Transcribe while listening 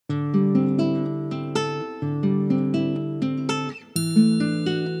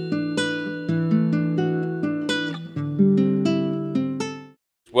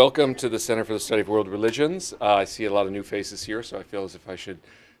Welcome to the Center for the Study of World Religions. I see a lot of new faces here, so I feel as if I should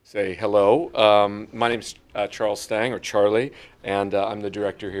say hello. My name's Charles Stang, or Charlie, and I'm the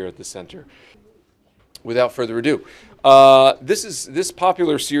director here at the center. Without further ado, this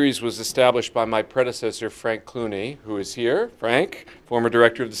popular series was established by my predecessor, Frank Clooney, who is here. Frank, former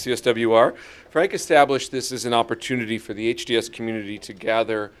director of the CSWR. Frank established this as an opportunity for the HDS community to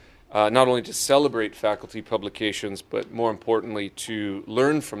gather not only to celebrate faculty publications, but more importantly, to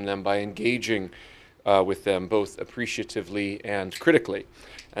learn from them by engaging with them, both appreciatively and critically.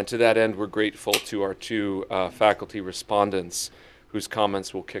 And to that end, we're grateful to our two faculty respondents, whose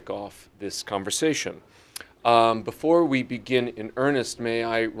comments will kick off this conversation. Before we begin in earnest, may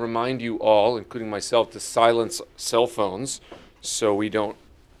I remind you all, including myself, to silence cell phones so we don't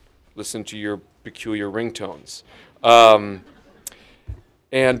listen to your peculiar ringtones.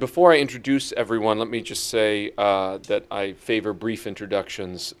 And before I introduce everyone, let me just say that I favor brief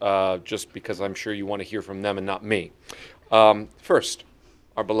introductions just because I'm sure you want to hear from them and not me. First,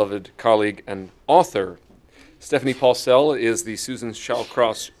 our beloved colleague and author, Stephanie Paulsell, is the Susan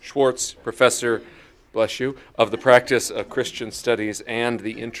Shallcross Schwartz Professor, bless you, of the Practice of Christian Studies and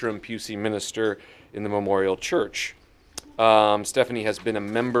the interim Pusey Minister in the Memorial Church. Stephanie has been a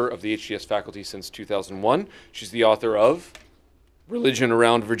member of the HDS faculty since 2001. She's the author of Religion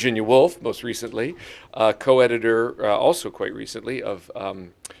Around Virginia Woolf, most recently, co-editor, also quite recently, of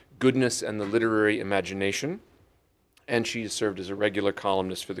Goodness and the Literary Imagination, and she has served as a regular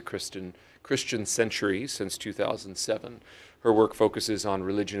columnist for the Christian Century since 2007. Her work focuses on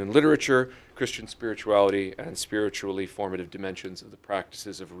religion and literature, Christian spirituality, and spiritually formative dimensions of the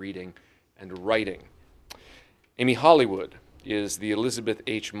practices of reading and writing. Amy Hollywood is the Elizabeth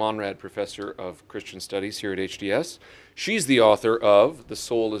H. Monrad Professor of Christian Studies here at HDS. She's the author of The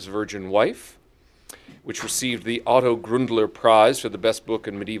Soul is Virgin Wife, which received the Otto Grundler Prize for the Best Book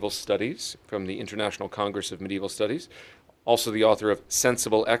in Medieval Studies from the International Congress of Medieval Studies. Also the author of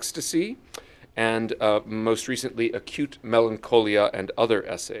Sensible Ecstasy, and most recently, Acute Melancholia and Other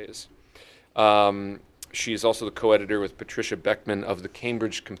Essays. She is also the co-editor with Patricia Beckman of the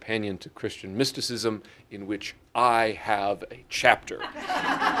Cambridge Companion to Christian Mysticism, in which I have a chapter.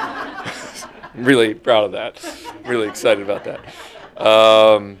 I'm really proud of that. Really excited about that.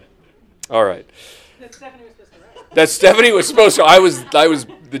 All right. That Stephanie was supposed to write. That Stephanie was supposed to. I was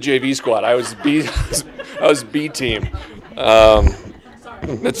the JV squad. I was B team.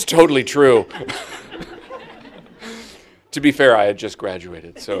 That's totally true. To be fair, I had just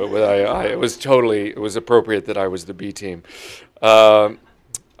graduated, so it was appropriate that I was the B team.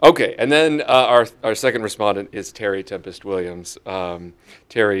 Okay, and then our second respondent is Terry Tempest Williams.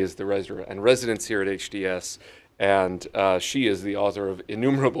 Terry is the residence here at HDS, and she is the author of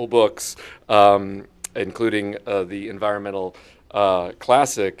innumerable books, including the environmental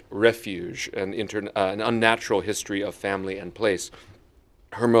classic Refuge, an unnatural history of family and place.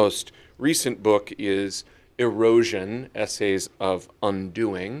 Her most recent book is Erosion, Essays of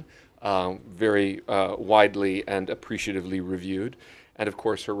Undoing, very widely and appreciatively reviewed. And of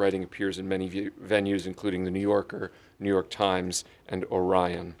course, her writing appears in many venues, including the New Yorker, New York Times, and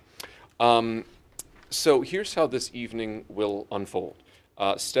Orion. So here's how this evening will unfold.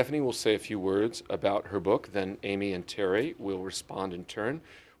 Stephanie will say a few words about her book, then Amy and Terry will respond in turn.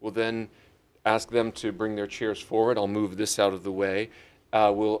 We'll then ask them to bring their chairs forward. I'll move this out of the way.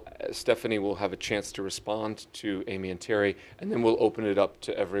 Stephanie will have a chance to respond to Amy and Terry, and then we'll open it up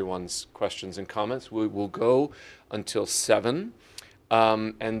to everyone's questions and comments. We will go until 7.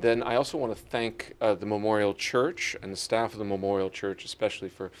 And then I also want to thank the Memorial Church and the staff of the Memorial Church, especially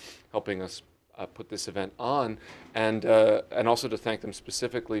for helping us put this event on, and also to thank them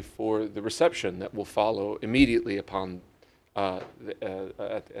specifically for the reception that will follow immediately upon at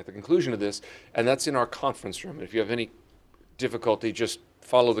the conclusion of this, and that's in our conference room. If you have any difficulty, just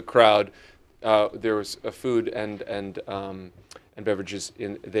follow the crowd. There was food and beverages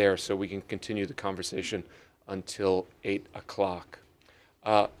in there, so we can continue the conversation until 8 o'clock.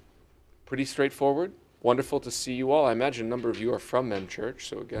 Pretty straightforward. Wonderful to see you all. I imagine a number of you are from Mem Church,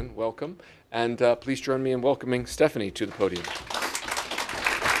 so again, welcome. And please join me in welcoming Stephanie to the podium.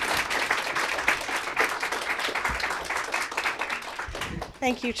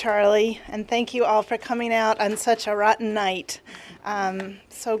 Thank you, Charlie, and thank you all for coming out on such a rotten night.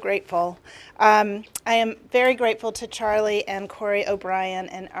 So grateful. I am very grateful to Charlie and Corey O'Brien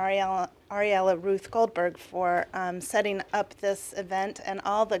and Ariella Ruth Goldberg for setting up this event and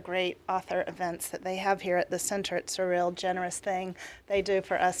all the great author events that they have here at the center. It's a real generous thing they do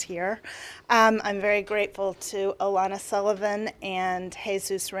for us here. I'm very grateful to Alana Sullivan and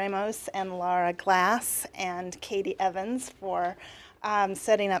Jesus Ramos and Laura Glass and Katie Evans for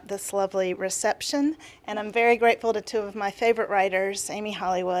setting up this lovely reception. And I'm very grateful to two of my favorite writers, Amy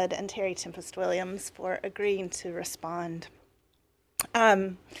Hollywood and Terry Tempest Williams, for agreeing to respond.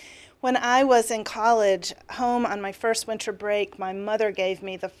 When I was in college, home on my first winter break, my mother gave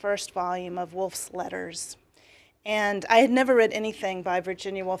me the first volume of Woolf's Letters. And I had never read anything by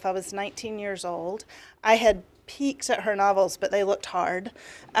Virginia Woolf. I was 19 years old. I had peeked at her novels, but they looked hard.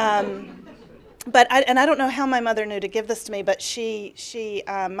 I don't know how my mother knew to give this to me, but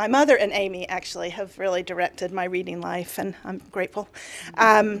my mother and Amy actually have really directed my reading life, and I'm grateful.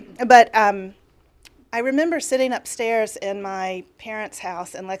 I remember sitting upstairs in my parents'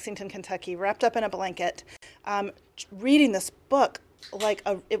 house in Lexington, Kentucky, wrapped up in a blanket, reading this book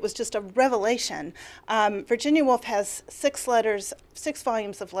it was just a revelation. Virginia Woolf has 6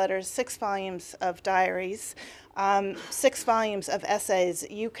 volumes of letters, 6 volumes of diaries, 6 volumes of essays.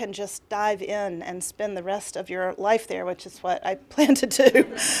 You can just dive in and spend the rest of your life there, which is what I plan to do.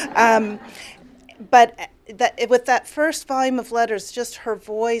 With that first volume of letters, just her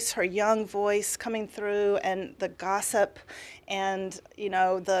voice, her young voice coming through, and the gossip, and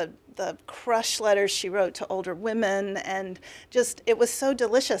the crush letters she wrote to older women, and just it was so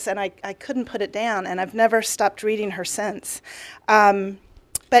delicious, and I couldn't put it down, and I've never stopped reading her since.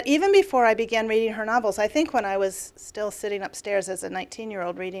 But even before I began reading her novels, I think when I was still sitting upstairs as a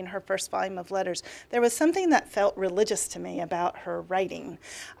 19-year-old reading her first volume of letters, there was something that felt religious to me about her writing.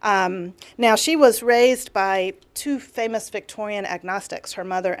 Now, she was raised by 2 famous Victorian agnostics, her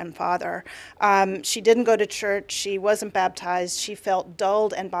mother and father. She didn't go to church. She wasn't baptized. She felt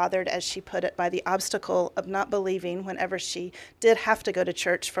dulled and bothered, as she put it, by the obstacle of not believing whenever she did have to go to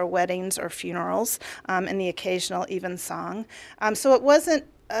church for weddings or funerals, and the occasional evensong. So it wasn't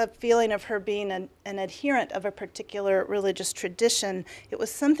a feeling of her being an adherent of a particular religious tradition. It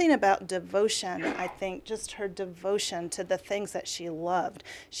was something about devotion, I think, just her devotion to the things that she loved.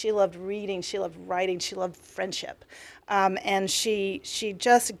 She loved reading, she loved writing, she loved friendship. And she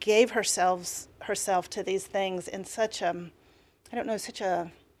just gave herself to these things in such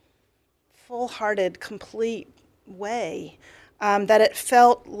a full-hearted, complete way. That it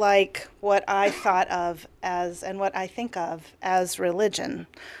felt like what I thought of as, and what I think of as, religion.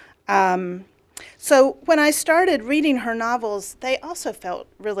 So when I started reading her novels, they also felt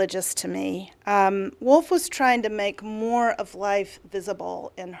religious to me. Woolf was trying to make more of life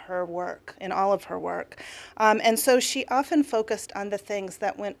visible in her work, in all of her work. And so she often focused on the things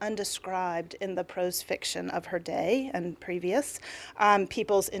that went undescribed in the prose fiction of her day and previous,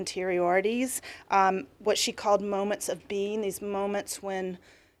 people's interiorities, what she called moments of being, these moments when,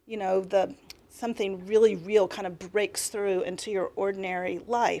 something really real kind of breaks through into your ordinary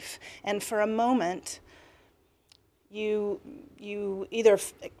life. And for a moment, you either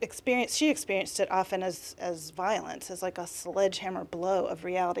she experienced it often as violence, as like a sledgehammer blow of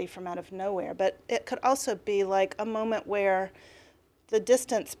reality from out of nowhere. But it could also be like a moment where the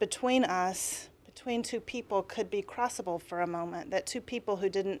distance between us, between 2 people, could be crossable for a moment, that 2 people who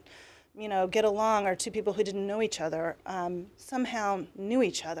didn't get along, or 2 people who didn't know each other, somehow knew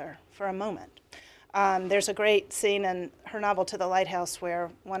each other for a moment. There's a great scene in her novel To the Lighthouse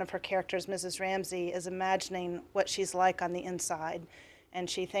where one of her characters, Mrs. Ramsay, is imagining what she's like on the inside, and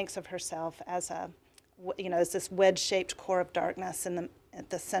she thinks of herself as as this wedge-shaped core of darkness at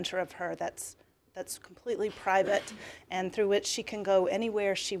the center of her that's completely private, and through which she can go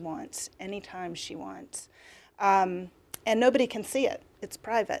anywhere she wants, anytime she wants. And nobody can see it. It's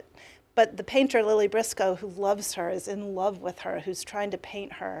private. But the painter, Lily Briscoe, who loves her, is in love with her, who's trying to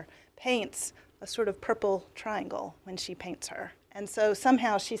paint her, paints a sort of purple triangle when she paints her. And so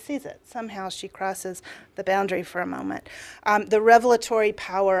somehow she sees it. Somehow she crosses the boundary for a moment. The revelatory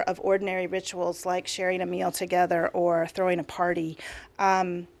power of ordinary rituals like sharing a meal together or throwing a party,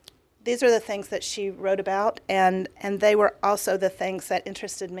 these are the things that she wrote about, and they were also the things that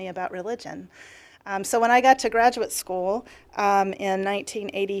interested me about religion. So when I got to graduate school in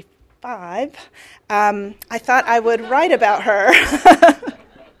 1985, I thought I would write about her.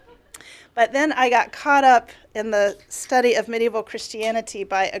 But then I got caught up in the study of medieval Christianity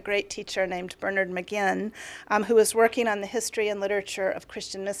by a great teacher named Bernard McGinn, who was working on the history and literature of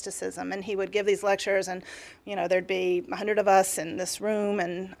Christian mysticism. And he would give these lectures, and there'd be 100 of us in this room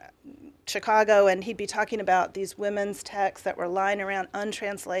in Chicago, and he'd be talking about these women's texts that were lying around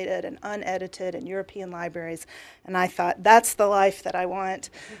untranslated and unedited in European libraries. And I thought, that's the life that I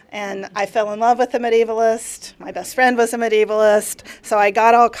want. And I fell in love with a medievalist. My best friend was a medievalist, so I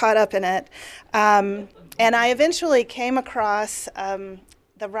got all caught up in it. And I eventually came across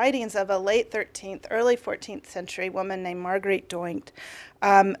the writings of a late 13th, early 14th century woman named Marguerite Doingt,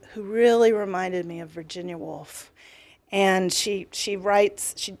 who really reminded me of Virginia Woolf. And she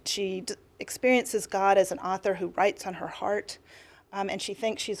writes, she experiences God as an author who writes on her heart. And she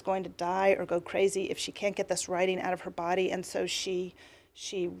thinks she's going to die or go crazy if she can't get this writing out of her body. And so she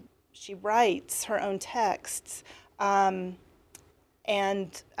writes her own texts and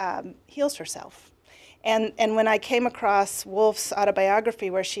heals herself. And when I came across Woolf's autobiography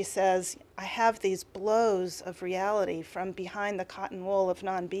where she says, I have these blows of reality from behind the cotton wool of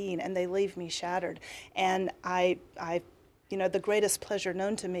non-being, and they leave me shattered. And I the greatest pleasure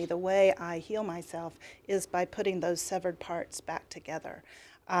known to me, the way I heal myself, is by putting those severed parts back together.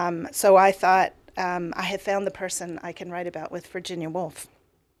 So I thought I had found the person I can write about with Virginia Woolf.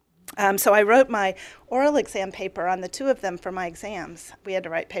 So I wrote my oral exam paper on the two of them for my exams. We had to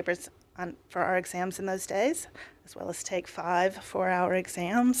write papers for our exams in those days, as well as take 5 4-hour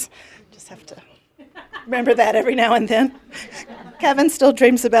exams. Just have to remember that every now and then. Kevin still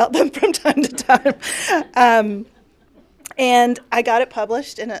dreams about them from time to time. And I got it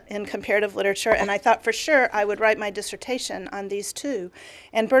published in comparative literature, and I thought for sure I would write my dissertation on these two.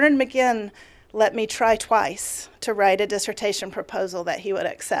 And Bernard McGinn let me try twice to write a dissertation proposal that he would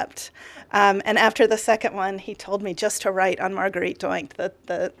accept. And after the second one, he told me just to write on Marguerite Doink,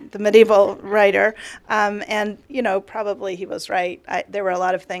 the medieval writer. And, probably he was right. There were a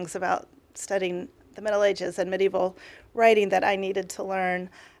lot of things about studying the Middle Ages and medieval writing that I needed to learn.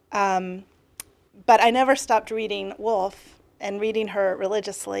 But I never stopped reading Woolf and reading her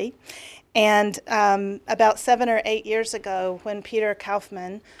religiously. And about 7 or 8 years ago, when Peter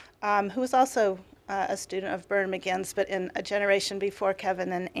Kaufman, who was also a student of Bernard McGinn's, but in a generation before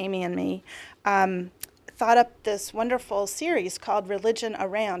Kevin and Amy and me, thought up this wonderful series called Religion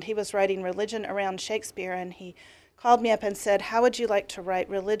Around. He was writing Religion Around Shakespeare, and he called me up and said, how would you like to write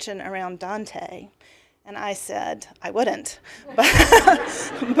Religion Around Dante? And I said, I wouldn't.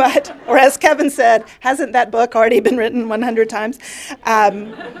 Or as Kevin said, hasn't that book already been written 100 times?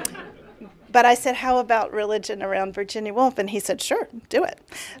 But I said, how about Religion Around Virginia Woolf? And he said, sure, do it.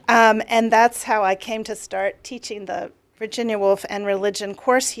 And that's how I came to start teaching the Virginia Woolf and religion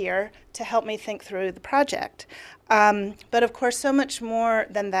course here to help me think through the project. But of course, so much more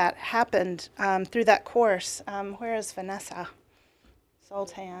than that happened through that course. Where is Vanessa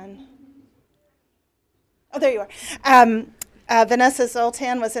Zoltan? Oh, there you are. Vanessa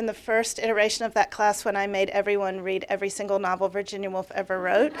Zoltan was in the first iteration of that class when I made everyone read every single novel Virginia Woolf ever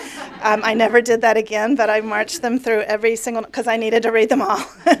wrote. I never did that again, but I marched them through every single, because I needed to read them all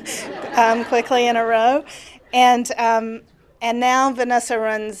quickly in a row. And now Vanessa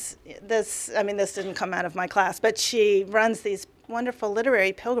runs this, this didn't come out of my class, but she runs these wonderful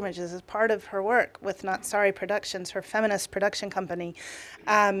literary pilgrimages as part of her work with Not Sorry Productions, her feminist production company.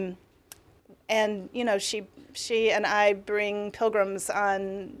 And, she and I bring pilgrims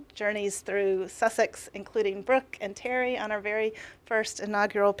on journeys through Sussex, including Brooke and Terry on our very first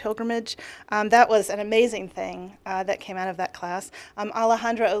inaugural pilgrimage. That was an amazing thing that came out of that class.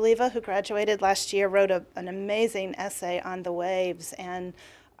 Alejandra Oliva, who graduated last year, wrote an amazing essay on the waves and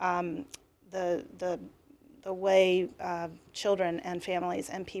the way children and families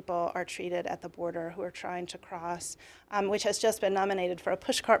and people are treated at the border who are trying to cross, which has just been nominated for a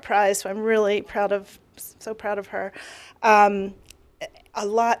Pushcart Prize, so I'm really so proud of her.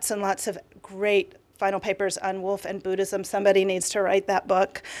 Lots and lots of great final papers on Woolf and Buddhism. Somebody needs to write that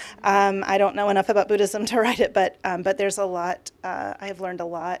book. I don't know enough about Buddhism to write it, but there's a lot. I have learned a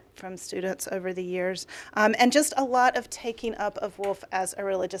lot from students over the years, and just a lot of taking up of Woolf as a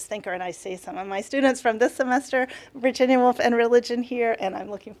religious thinker. And I see some of my students from this semester, Virginia Woolf and Religion here, and I'm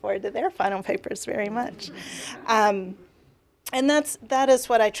looking forward to their final papers very much. And that is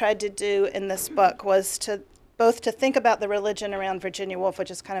what I tried to do in this book, was both to think about the religion around Virginia Woolf,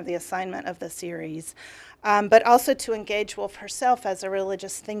 which is kind of the assignment of the series, but also to engage Woolf herself as a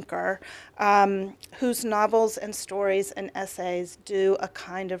religious thinker whose novels and stories and essays do a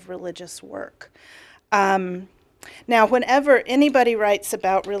kind of religious work. Now, whenever anybody writes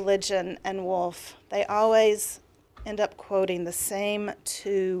about religion and Woolf, they always end up quoting the same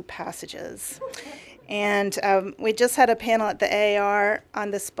 2 passages. And we just had a panel at the AAR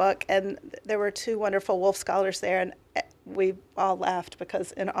on this book, and there were 2 wonderful Woolf scholars there, and we all laughed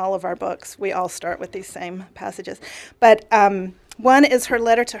because in all of our books, we all start with these same passages. But one is her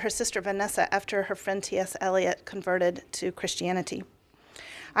letter to her sister Vanessa after her friend T.S. Eliot converted to Christianity.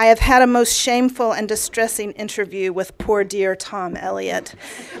 I have had a most shameful and distressing interview with poor dear Tom Eliot,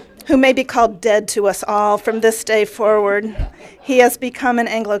 who may be called dead to us all from this day forward. He has become an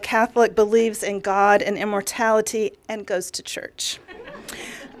Anglo-Catholic, believes in God and immortality, and goes to church.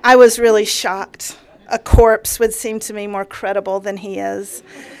 I was really shocked. A corpse would seem to me more credible than he is.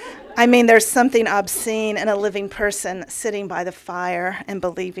 I mean, there's something obscene in a living person sitting by the fire and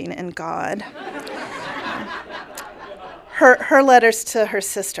believing in God. Her letters to her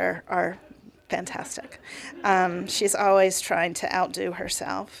sister are fantastic. She's always trying to outdo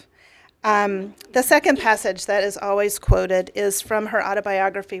herself. The second passage that is always quoted is from her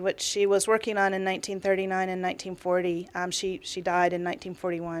autobiography, which she was working on in 1939 and 1940. She died in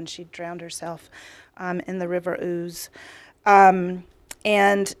 1941. She drowned herself in the River Ouse.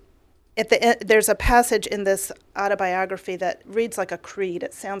 And at the end, there's a passage in this autobiography that reads like a creed.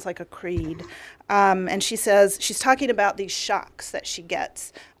 It sounds like a creed. And she says, she's talking about these shocks that she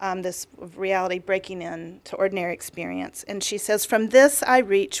gets, this reality breaking in to ordinary experience. And she says, "From this I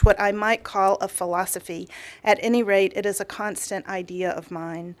reach what I might call a philosophy. At any rate, it is a constant idea of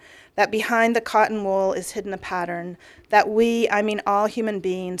mine, that behind the cotton wool is hidden a pattern, that we, I mean all human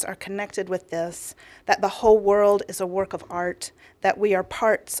beings, are connected with this, that the whole world is a work of art, that we are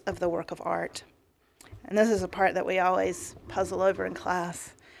parts of the work of art." And this is a part that we always puzzle over in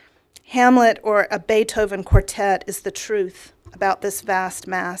class. Hamlet or a Beethoven quartet is the truth about this vast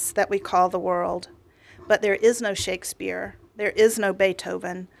mass that we call the world. But there is no Shakespeare, there is no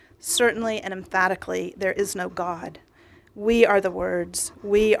Beethoven, certainly and emphatically there is no God. We are the words,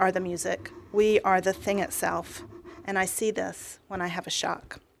 we are the music, we are the thing itself. And I see this when I have a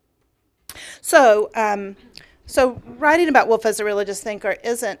shock. So writing about Woolf as a religious thinker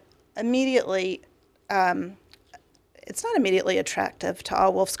isn't immediately, it's not immediately attractive to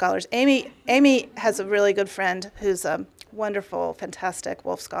all Woolf scholars. Amy has a really good friend who's a wonderful, fantastic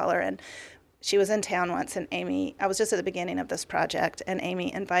Woolf scholar, and she was in town once, and I was just at the beginning of this project, and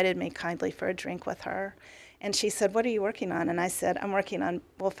Amy invited me kindly for a drink with her. And she said, "What are you working on?" And I said, "I'm working on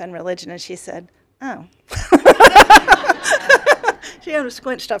Woolf and religion." And she said, "Oh." She had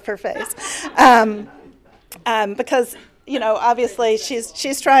squinched up her face. Because, obviously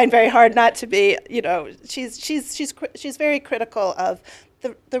she's trying very hard not to be, she's very critical of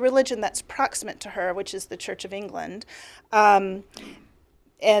the religion that's proximate to her, which is the Church of England. But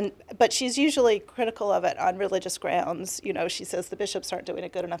she's usually critical of it on religious grounds. She says the bishops aren't doing a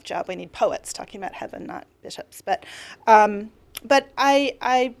good enough job. We need poets talking about heaven, not bishops. But I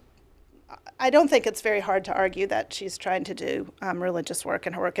don't think it's very hard to argue that she's trying to do religious work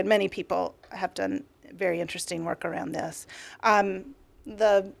in her work, and many people have done very interesting work around this.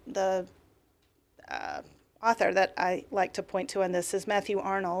 The author that I like to point to on this is Matthew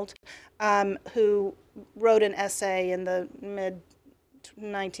Arnold, who wrote an essay in the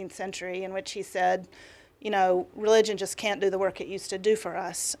mid-19th century in which he said, religion just can't do the work it used to do for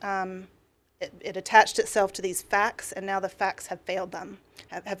us. It attached itself to these facts, and now the facts have failed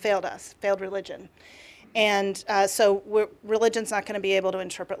us, failed religion. And so religion's not going to be able to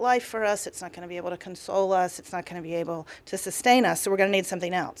interpret life for us. It's not going to be able to console us. It's not going to be able to sustain us. So we're going to need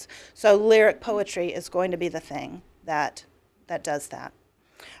something else. So lyric poetry is going to be the thing that does that.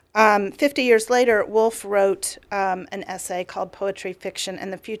 50 years later, Woolf wrote an essay called Poetry, Fiction,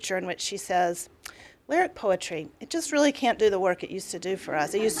 and the Future, in which she says, lyric poetry, it just really can't do the work it used to do for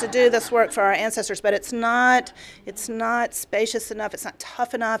us. It used to do this work for our ancestors, but it's not spacious enough, it's not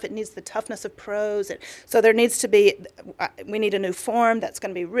tough enough, it needs the toughness of prose. So there needs to be, we need a new form that's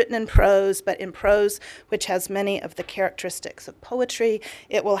going to be written in prose, but in prose which has many of the characteristics of poetry.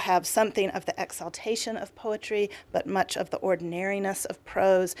 It will have something of the exaltation of poetry, but much of the ordinariness of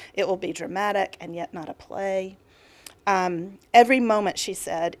prose. It will be dramatic and yet not a play. Every moment, she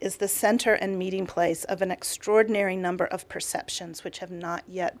said, is the center and meeting place of an extraordinary number of perceptions which have not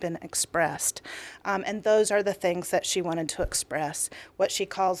yet been expressed. And those are the things that she wanted to express, what she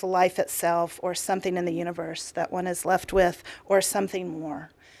calls life itself, or something in the universe that one is left with, or something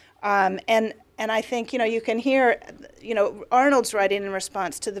more. And I think, you can hear, Arnold's writing in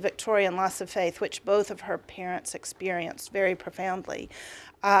response to the Victorian loss of faith, which both of her parents experienced very profoundly.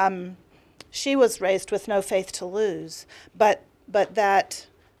 She was raised with no faith to lose, but that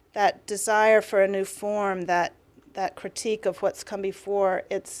desire for a new form, that critique of what's come before,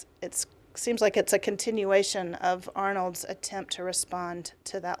 it seems like it's a continuation of Arnold's attempt to respond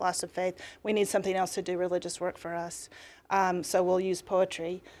to that loss of faith. We need something else to do religious work for us, so we'll use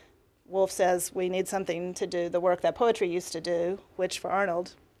poetry. Woolf says we need something to do the work that poetry used to do, which for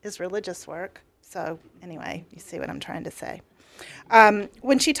Arnold is religious work. So anyway, you see what I'm trying to say.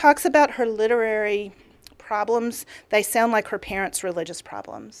 When she talks about her literary problems, they sound like her parents' religious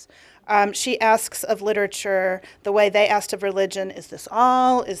problems. She asks of literature the way they asked of religion: is this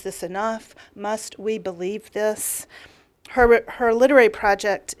all? Is this enough? Must we believe this? Her literary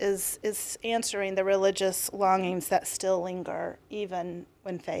project is answering the religious longings that still linger, even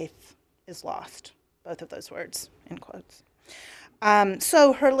when faith is lost. Both of those words in quotes.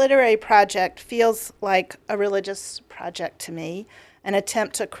 So her literary project feels like a religious project to me, an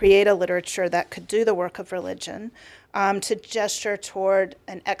attempt to create a literature that could do the work of religion, to gesture toward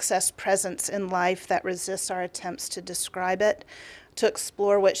an excess presence in life that resists our attempts to describe it, to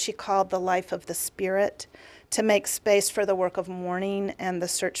explore what she called the life of the spirit, to make space for the work of mourning and the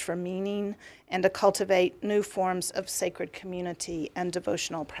search for meaning, and to cultivate new forms of sacred community and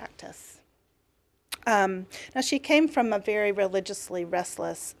devotional practice. Now, she came from a very religiously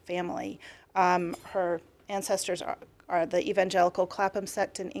restless family. Her ancestors are the evangelical Clapham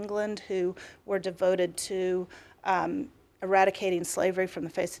sect in England, who were devoted to eradicating slavery from the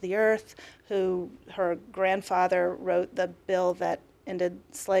face of the earth, who her grandfather wrote the bill that ended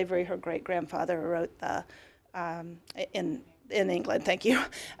slavery. Her great-grandfather wrote the, in England, thank you.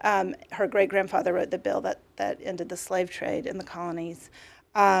 Her great-grandfather wrote the bill that ended the slave trade in the colonies.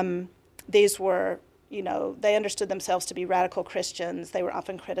 These were, they understood themselves to be radical Christians. They were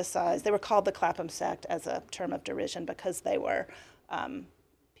often criticized. They were called the Clapham sect as a term of derision because they were,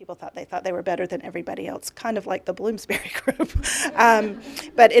 people thought they were better than everybody else, kind of like the Bloomsbury group.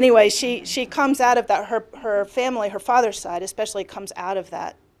 But anyway, she comes out of that, her family, her father's side especially, comes out of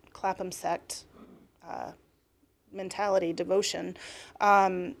that Clapham sect mentality, devotion,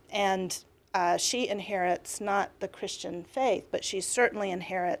 and she inherits not the Christian faith, but she certainly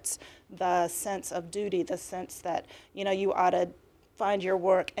inherits the sense of duty, the sense that, you ought to find your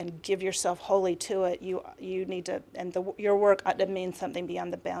work and give yourself wholly to it. You need to, and your work ought to mean something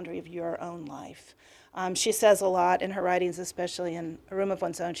beyond the boundary of your own life. She says a lot in her writings, especially in A Room of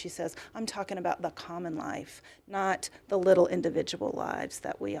One's Own, she says, I'm talking about the common life, not the little individual lives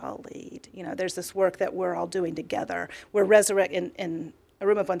that we all lead. There's this work that we're all doing together. We're resurrecting, in A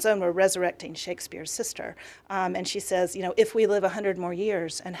Room of One's Own, we're resurrecting Shakespeare's sister. And she says, if we live 100 more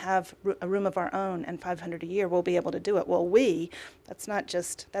years and have a room of our own and 500 a year, we'll be able to do it. Well, that's not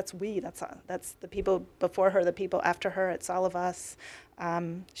just, that's we, that's the people before her, the people after her, it's all of us.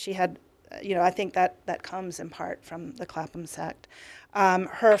 She had, I think that comes in part from the Clapham sect.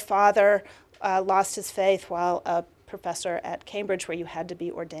 Her father lost his faith while a professor at Cambridge, where you had to be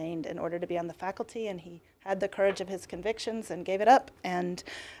ordained in order to be on the faculty, and he had the courage of his convictions and gave it up and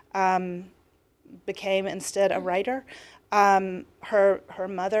became instead a writer. Her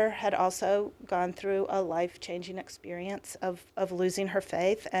mother had also gone through a life-changing experience of losing her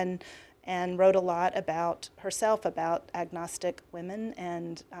faith and wrote a lot about herself, about agnostic women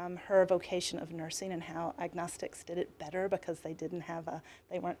and her vocation of nursing and how agnostics did it better because they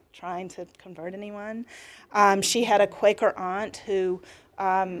weren't trying to convert anyone. She had a Quaker aunt who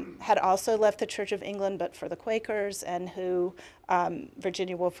had also left the Church of England, but for the Quakers, and who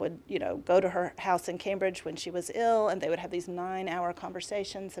Virginia Woolf would, go to her house in Cambridge when she was ill, and they would have these 9-hour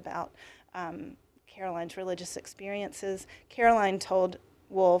conversations about Caroline's religious experiences. Caroline told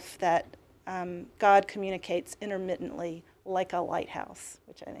Woolf that God communicates intermittently like a lighthouse,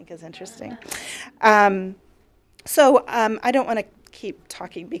 which I think is interesting. So I don't want to keep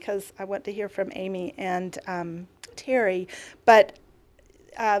talking because I want to hear from Amy and Terry, but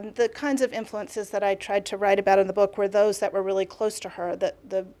the kinds of influences that I tried to write about in the book were those that were really close to her.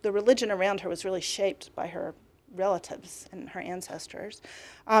 The religion around her was really shaped by her relatives and her ancestors.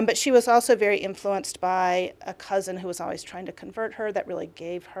 But she was also very influenced by a cousin who was always trying to convert her. That really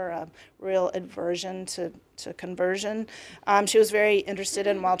gave her a real aversion to conversion. She was very interested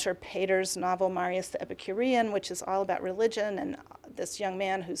in Walter Pater's novel Marius the Epicurean, which is all about religion and this young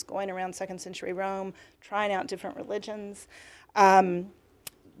man who's going around second century Rome trying out different religions.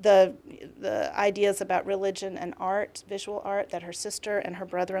 The ideas about religion and art, visual art, that her sister and her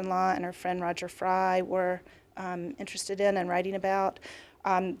brother-in-law and her friend Roger Fry were interested in and writing about.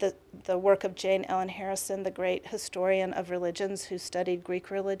 The work of Jane Ellen Harrison, the great historian of religions who studied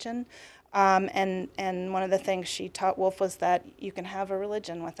Greek religion. And one of the things she taught Woolf was that you can have a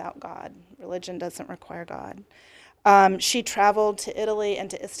religion without God. Religion doesn't require God. She traveled to Italy and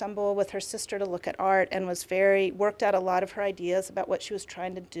to Istanbul with her sister to look at art and worked out a lot of her ideas about what she was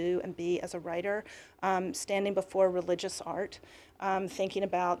trying to do and be as a writer, standing before religious art, thinking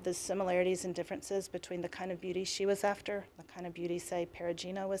about the similarities and differences between the kind of beauty she was after, the kind of beauty, say,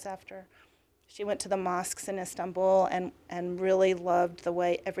 Perugino was after. She went to the mosques in Istanbul and really loved the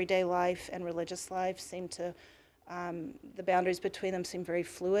way everyday life and religious life seemed to, the boundaries between them seemed very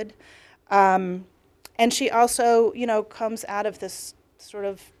fluid. And she also, comes out of this sort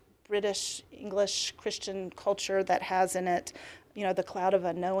of British, English, Christian culture that has in it, the cloud of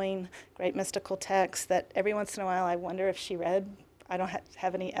unknowing, great mystical texts that every once in a while I wonder if she read. I don't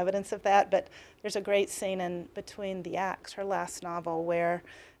have any evidence of that, but there's a great scene in Between the Acts, her last novel, where,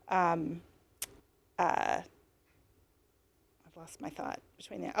 I'm I've lost my thought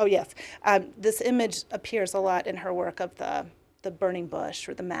between the, oh yes, this image appears a lot in her work of the burning bush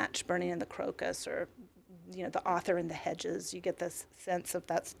or the match burning in the crocus or the author in the hedges. You get this sense of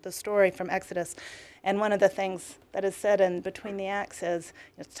that's the story from Exodus. And one of the things that is said in Between the Acts is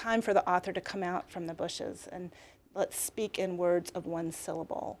it's time for the author to come out from the bushes and let's speak in words of one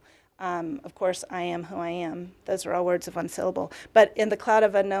syllable. Of course, I am who I am. Those are all words of one syllable. But in The Cloud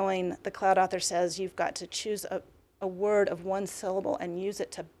of Unknowing, the cloud author says you've got to choose a word of one syllable and use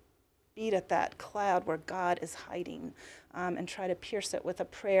it to beat at that cloud where God is hiding, and try to pierce it with a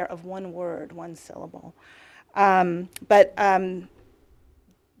prayer of one word, one syllable. But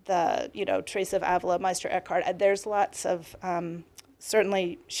Teresa of Avila, Meister Eckhart, there's lots of,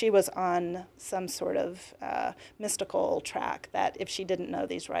 certainly she was on some sort of mystical track that if she didn't know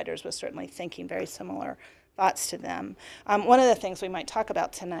these writers was certainly thinking very similar thoughts to them. One of the things we might talk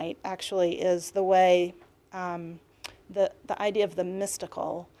about tonight actually is the way the idea of the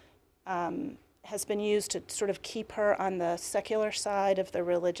mystical has been used to sort of keep her on the secular side of the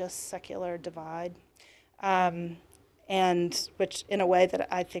religious-secular divide, and which in a way that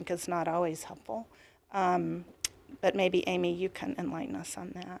I think is not always helpful. But maybe, Amy, you can enlighten us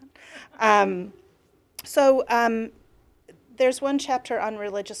on that. There's one chapter on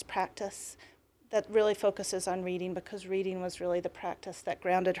religious practice that really focuses on reading, because reading was really the practice that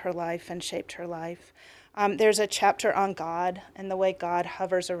grounded her life and shaped her life. There's a chapter on God and the way God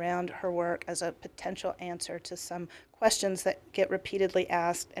hovers around her work as a potential answer to some questions that get repeatedly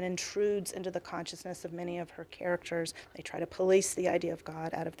asked and intrudes into the consciousness of many of her characters. They try to police the idea of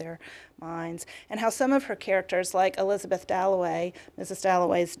God out of their minds. And how some of her characters, like Elizabeth Dalloway, Mrs.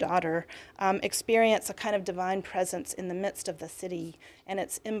 Dalloway's daughter, experience a kind of divine presence in the midst of the city, and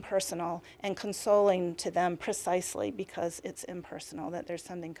it's impersonal and consoling to them precisely because it's impersonal, that there's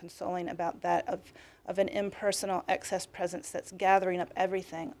something consoling about that of an impersonal excess presence that's gathering up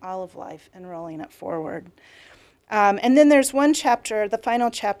everything, all of life, and rolling it forward. And then there's one chapter, the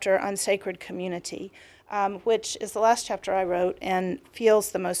final chapter, on sacred community, which is the last chapter I wrote and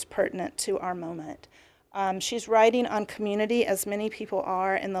feels the most pertinent to our moment. She's writing on community, as many people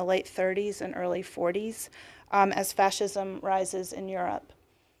are in the late 30s and early 40s, as fascism rises in Europe.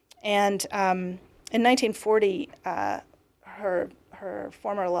 And in 1940, her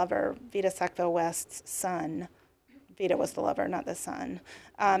former lover, Vita Sackville-West's son, Vita was the lover, not the son,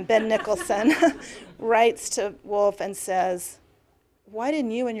 Ben Nicholson, writes to Woolf and says, "Why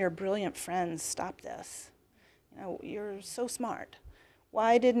didn't you and your brilliant friends stop this? You're so smart.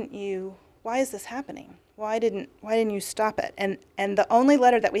 Why is this happening? Why didn't you stop it?" And the only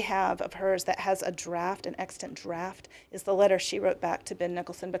letter that we have of hers that has a draft, an extant draft, is the letter she wrote back to Ben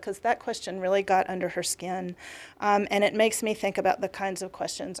Nicholson, because that question really got under her skin. And it makes me think about the kinds of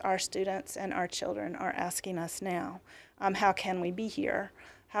questions our students and our children are asking us now. How can we be here?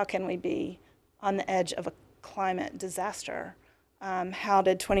 How can we be on the edge of a climate disaster? How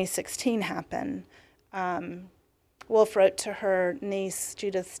did 2016 happen? Woolf wrote to her niece,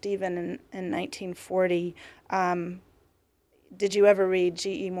 Judith Stephen, in 1940, "Did you ever read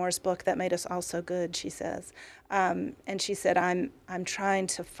G.E. Moore's book that made us all so good?" she says. And she said, I'm trying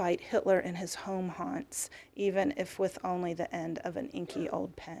to fight Hitler in his home haunts, even if with only the end of an inky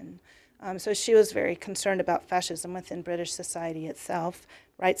old pen. So she was very concerned about fascism within British society itself,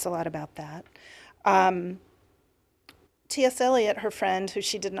 writes a lot about that. T.S. Eliot, her friend, who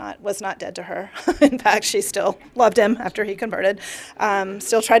was not dead to her. In fact, she still loved him after he converted.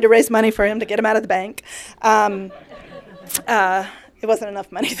 Still tried to raise money for him to get him out of the bank. It wasn't enough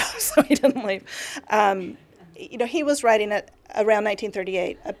money, though, so he didn't leave. He was writing it around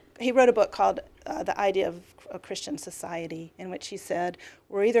 1938. He wrote a book called The Idea of a Christian Society, in which he said,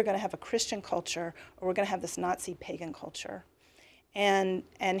 we're either going to have a Christian culture or we're going to have this Nazi pagan culture. And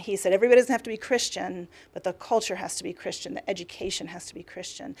he said, everybody doesn't have to be Christian, but the culture has to be Christian, the education has to be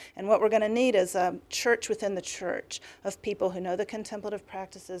Christian. And what we're going to need is a church within the church of people who know the contemplative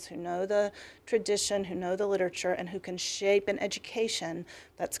practices, who know the tradition, who know the literature, and who can shape an education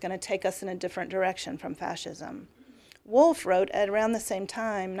that's going to take us in a different direction from fascism. Woolf wrote at around the same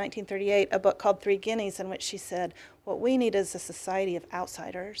time, 1938, a book called Three Guineas, in which she said, what we need is a society of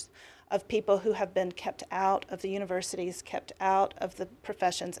outsiders, of people who have been kept out of the universities, kept out of the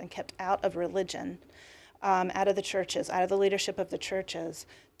professions, and kept out of religion, out of the churches, out of the leadership of the churches,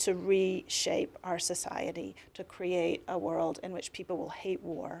 to reshape our society, to create a world in which people will hate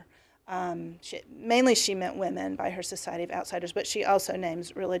war. Mainly she meant women by her society of outsiders, but she also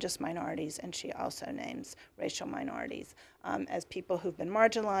names religious minorities, and she also names racial minorities. as people who've been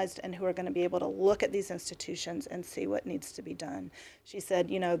marginalized and who are going to be able to look at these institutions and see what needs to be done. She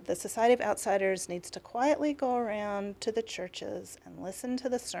said, you know, the Society of Outsiders needs to quietly go around to the churches and listen to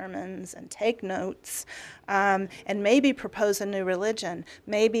the sermons and take notes, and maybe propose a new religion.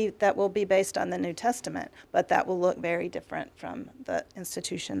 Maybe that will be based on the New Testament, but that will look very different from the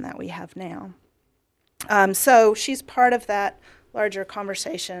institution that we have now. So she's part of that larger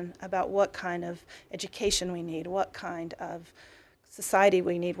conversation about what kind of education we need, what kind of society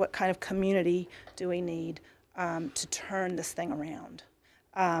we need, what kind of community do we need to turn this thing around.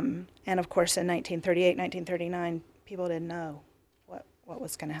 And of course, in 1938, 1939, people didn't know what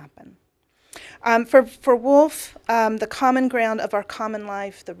was going to happen. For Woolf, the common ground of our common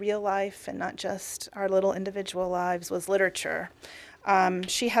life, the real life, and not just our little individual lives, was literature.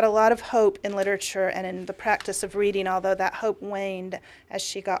 She had a lot of hope in literature and in the practice of reading, although that hope waned as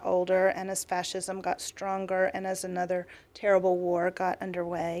she got older and as fascism got stronger and as another terrible war got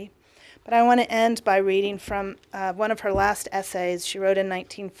underway. But I want to end by reading from one of her last essays she wrote in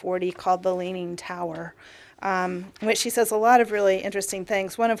 1940 called The Leaning Tower, in which she says a lot of really interesting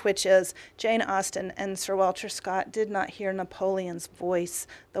things, one of which is Jane Austen and Sir Walter Scott did not hear Napoleon's voice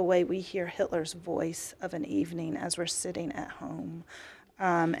the way we hear Hitler's voice of an evening as we're sitting at home.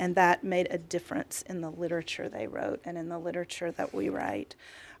 And that made a difference in the literature they wrote and in the literature that we write.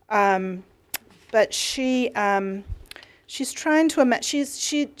 But she's trying to imagine.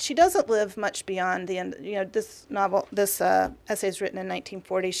 She doesn't live much beyond the end. You know, this novel, this essay is written in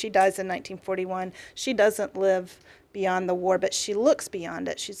 1940. She dies in 1941. She doesn't live beyond the war, but she looks beyond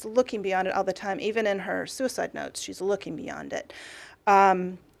it. She's looking beyond it all the time. Even in her suicide notes, she's looking beyond it.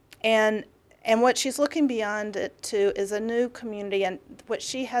 And what she's looking beyond it to is a new community, and what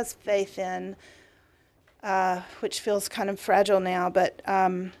she has faith in, which feels kind of fragile now, but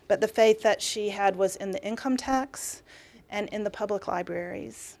the faith that she had was in the income tax and in the public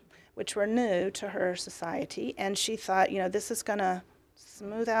libraries, which were new to her society. And she thought, you know, this is going to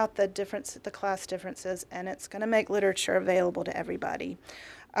smooth out the class differences, and it's going to make literature available to everybody.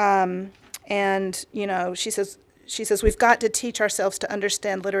 And, you know, she says, we've got to teach ourselves to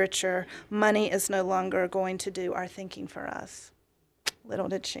understand literature. Money is no longer going to do our thinking for us. Little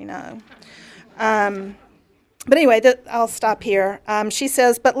did she know. But anyway, I'll stop here. She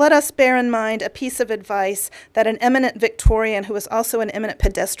says, but let us bear in mind a piece of advice that an eminent Victorian who was also an eminent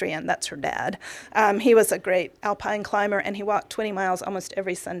pedestrian, that's her dad, he was a great alpine climber, and he walked 20 miles almost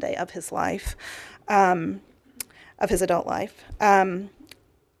every Sunday of his life, of his adult life.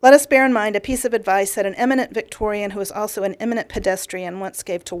 Let us bear in mind a piece of advice that an eminent Victorian who was also an eminent pedestrian once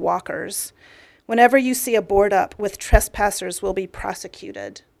gave to walkers. Whenever you see a board up with trespassers will be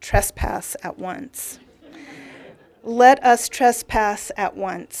prosecuted, trespass at once. Let us trespass at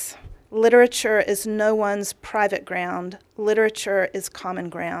once. Literature is no one's private ground. Literature is common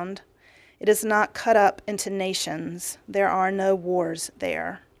ground. It is not cut up into nations. There are no wars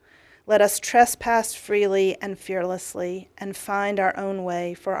there. Let us trespass freely and fearlessly and find our own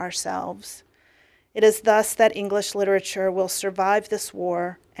way for ourselves. It is thus that English literature will survive this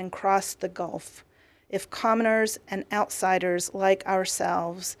war and cross the gulf, if commoners and outsiders like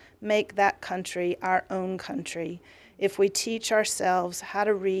ourselves make that country our own country, if we teach ourselves how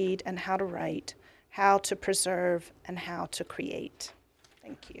to read and how to write, how to preserve and how to create.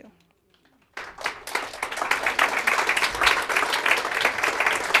 Thank you.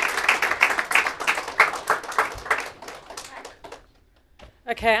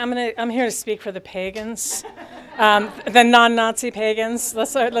 Okay, I'm here to speak for the pagans, the non-Nazi pagans.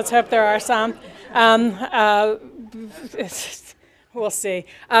 Let's hope there are some. We'll see.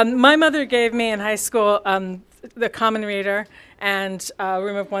 My mother gave me in high school the Common Reader and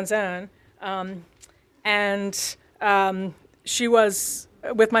Room of One's Own, and she was,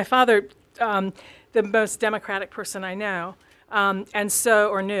 with my father, the most democratic person I know. And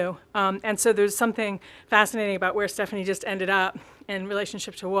so there's something fascinating about where Stephanie just ended up in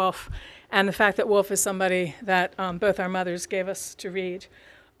relationship to Woolf, and the fact that Woolf is somebody that both our mothers gave us to read.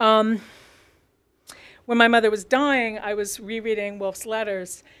 When my mother was dying, I was rereading Woolf's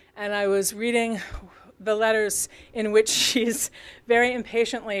letters, and I was reading the letters in which she's very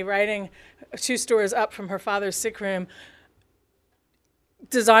impatiently writing 2 stores up from her father's sick room,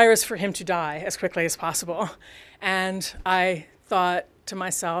 desirous for him to die as quickly as possible. And I thought, to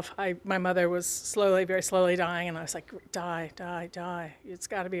myself. My mother was very slowly dying, and I was like, die, die, die. It's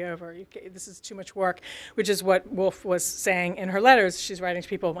got to be over. This is too much work, which is what Woolf was saying in her letters. She's writing to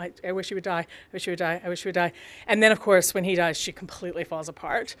people, I wish you would die, I wish you would die, I wish you would die. And then, of course, when he dies, she completely falls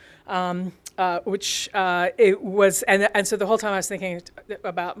apart, it was, and so the whole time I was thinking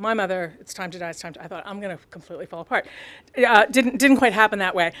about my mother, it's time to die, I thought, I'm going to completely fall apart. Didn't quite happen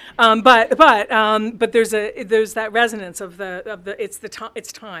that way. But there's that resonance of it's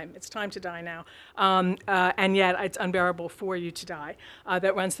time to die now, and yet it's unbearable for you to die,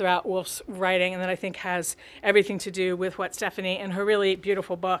 that runs throughout Woolf's writing, and that I think has everything to do with what Stephanie, in her really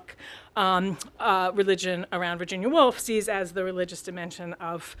beautiful book, Religion Around Virginia Woolf, sees as the religious dimension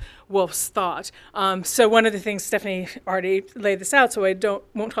of Woolf's thought. So one of the things, Stephanie already laid this out, so I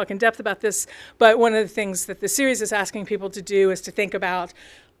won't talk in depth about this, but one of the things that the series is asking people to do is to think about,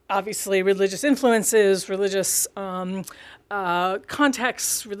 obviously, religious influences, religious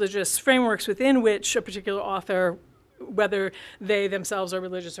contexts, religious frameworks within which a particular author, whether they themselves are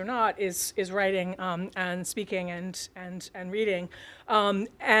religious or not, is writing and speaking and reading. In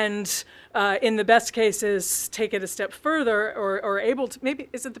the best cases, take it a step further, or able to, maybe,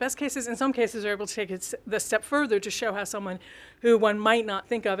 is it the best cases? In some cases, are able to take it the step further to show how someone who one might not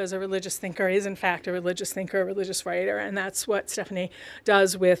think of as a religious thinker is, in fact, a religious thinker, a religious writer. And that's what Stephanie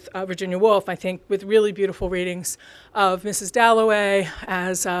does with Virginia Woolf, I think, with really beautiful readings of Mrs. Dalloway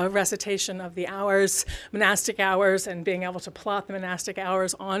as a recitation of the hours, monastic hours, and being able to plot the monastic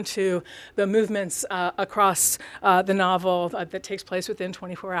hours onto the movements across the novel that takes place within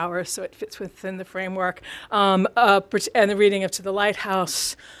 24 hours, so it fits within the framework, and the reading of To the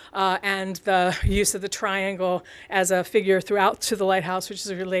Lighthouse, and the use of the triangle as a figure throughout To the Lighthouse, which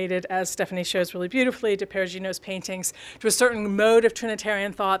is related, as Stephanie shows really beautifully, to Perugino's paintings, to a certain mode of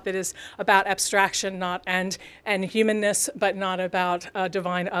Trinitarian thought that is about abstraction and humanness, but not about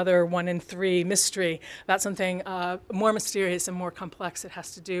divine other, one in three mystery, about something more mysterious and more complex. It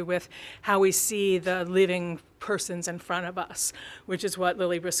has to do with how we see the living persons in front of us, which is what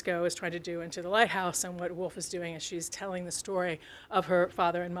Lily Briscoe is trying to do in To the Lighthouse, and what Woolf is doing as she's telling the story of her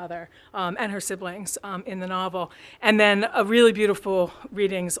father and mother and her siblings in the novel. And then really beautiful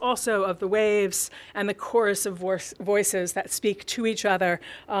readings also of the waves and the chorus of voices that speak to each other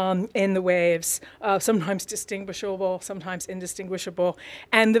in the waves, sometimes distinguishable, sometimes indistinguishable,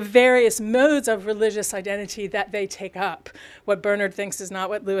 and the various modes of religious identity that they take up. What Bernard thinks is not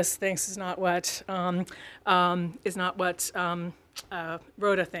what Lewis thinks, is not what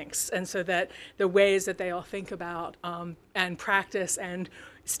Rhoda thinks, and so that the ways that they all think about and practice and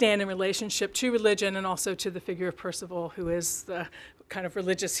stand in relationship to religion, and also to the figure of Percival, who is the kind of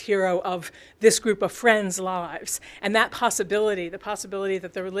religious hero of this group of friends' lives. And that possibility, the possibility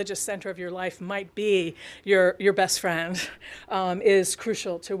that the religious center of your life might be your best friend, is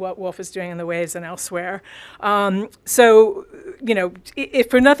crucial to what Woolf is doing in the waves and elsewhere. So, if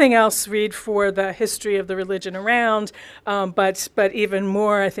for nothing else, read for the history of the religion around, but even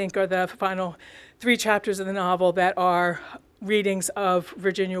more, I think, are the final 3 chapters of the novel that are readings of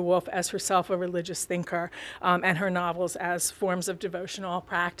Virginia Woolf as herself a religious thinker, and her novels as forms of devotional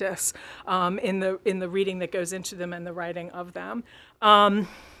practice in the reading that goes into them and the writing of them.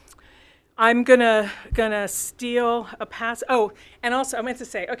 I'm gonna steal a pass. Oh, and also I meant to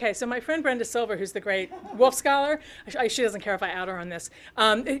say, okay, so my friend Brenda Silver, who's the great Woolf scholar, she doesn't care if I out her on this.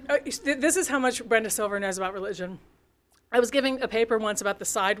 This is how much Brenda Silver knows about religion. I was giving a paper once about the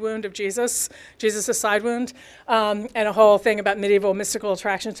side wound of Jesus' side wound, and a whole thing about medieval mystical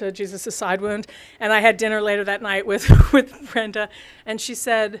attraction to Jesus' side wound. And I had dinner later that night with Brenda, and she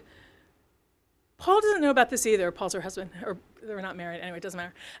said, Paul doesn't know about this either. Paul's her husband, or they were not married. Anyway, it doesn't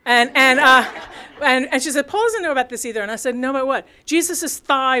matter. And she said, Paul doesn't know about this either. And I said, no, but what? Jesus'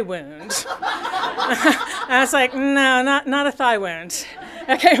 thigh wound. And I was like, no, not a thigh wound.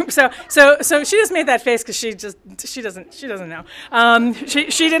 Okay, so she just made that face because she doesn't know.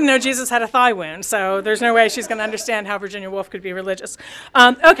 She didn't know Jesus had a thigh wound, so there's no way she's going to understand how Virginia Woolf could be religious.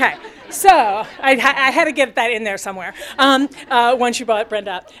 Okay, so I had to get that in there somewhere when she brought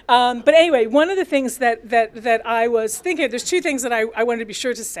Brenda up. But anyway, one of the things that I was thinking, there's 2 things that I wanted to be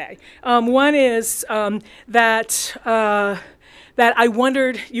sure to say. One is that I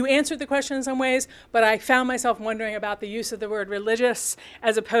wondered, you answered the question in some ways, but I found myself wondering about the use of the word religious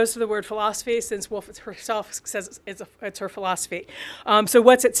as opposed to the word philosophy, since Woolf herself says it's her philosophy. So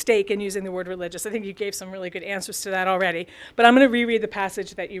what's at stake in using the word religious? I think you gave some really good answers to that already, but I'm going to reread the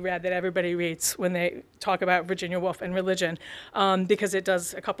passage that you read that everybody reads when they talk about Virginia Woolf and religion, because it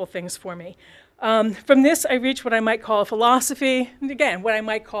does a couple things for me. From this, I reach what I might call philosophy. And again, what I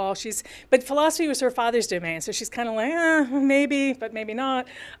might call but philosophy was her father's domain, so she's kind of like, maybe, but maybe not.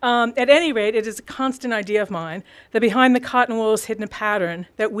 At any rate, it is a constant idea of mine that behind the cotton wool is hidden a pattern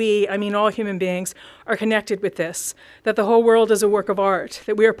that we, I mean all human beings, are connected with this, that the whole world is a work of art,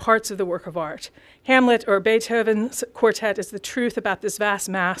 that we are parts of the work of art. Hamlet or Beethoven's quartet is the truth about this vast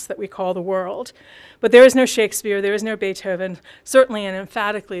mass that we call the world. But there is no Shakespeare, there is no Beethoven, certainly and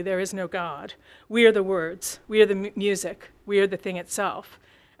emphatically there is no God. We are the words, we are the music, we are the thing itself.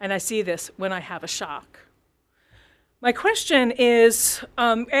 And I see this when I have a shock. My question is,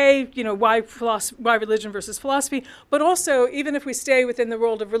 why religion versus philosophy, but also, even if we stay within the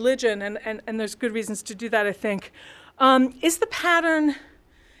world of religion, and there's good reasons to do that, I think, is the pattern,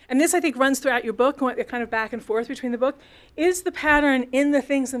 and this I think runs throughout your book, kind of back and forth between the book, is the pattern in the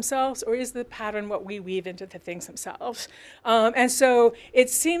things themselves, or is the pattern what we weave into the things themselves? And so it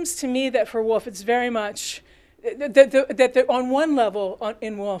seems to me that for Woolf, it's very much, that on one level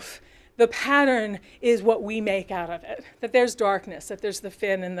in Woolf, the pattern is what we make out of it. That there's darkness, that there's the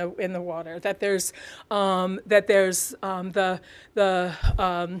fin in the water, that there's the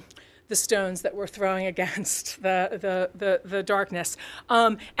stones that we're throwing against the darkness,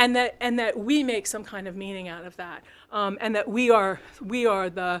 and that we make some kind of meaning out of that, and that we are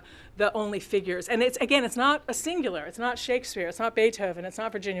the only figures. And it's not a singular. It's not Shakespeare. It's not Beethoven. It's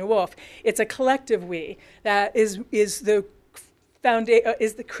not Virginia Woolf. It's a collective we that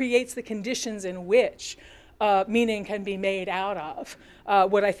creates the conditions in which meaning can be made out of.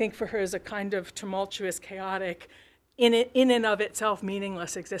 What I think for her is a kind of tumultuous, chaotic, in and of itself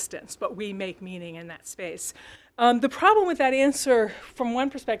meaningless existence, but we make meaning in that space. The problem with that answer, from one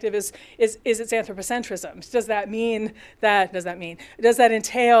perspective, is its anthropocentrism. Does that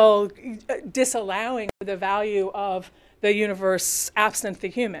entail disallowing the value of the universe absent the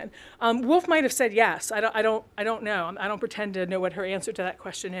human? Woolf might have said yes. I don't know. I don't pretend to know what her answer to that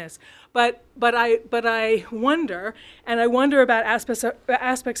question is. But I wonder, and I wonder about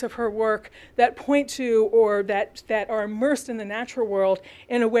aspects of her work that point to or that are immersed in the natural world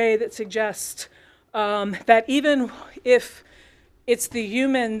in a way that suggests that even if it's the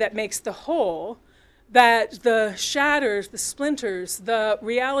human that makes the whole, that the shatters, the splinters, the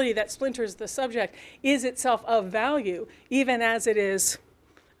reality that splinters the subject is itself of value, even as it is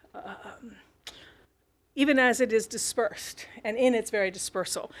dispersed, and in its very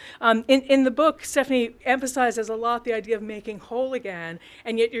dispersal. In the book, Stephanie emphasizes a lot the idea of making whole again,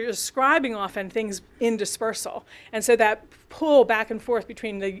 and yet you're describing often things in dispersal. And so that pull back and forth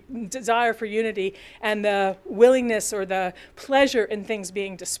between the desire for unity and the willingness or the pleasure in things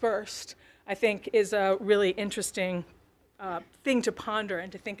being dispersed, I think is a really interesting thing to ponder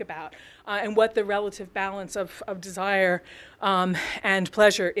and to think about, and what the relative balance of desire and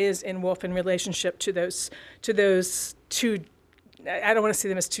pleasure is in Woolf in relationship to those two. I don't want to see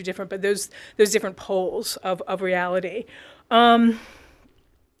them as two different, but those different poles of reality.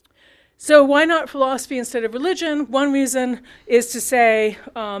 So why not philosophy instead of religion? One reason is to say,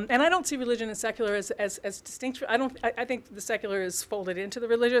 and I don't see religion and secular as distinct. I think the secular is folded into the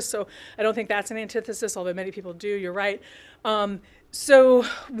religious, so I don't think that's an antithesis, although many people do, you're right. So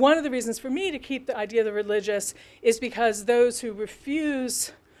one of the reasons for me to keep the idea of the religious is because those who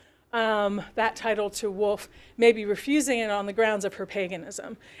refuse that title to Woolf may be refusing it on the grounds of her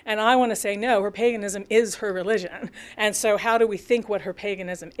paganism. And I want to say, no, her paganism is her religion. And so how do we think what her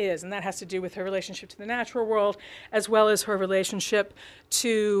paganism is? And that has to do with her relationship to the natural world, as well as her relationship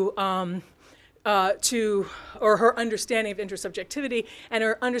to or her understanding of intersubjectivity and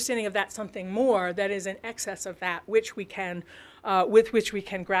her understanding of that something more that is in excess of that which we can, with which we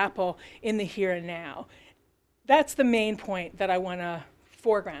can grapple in the here and now. That's the main point that I want to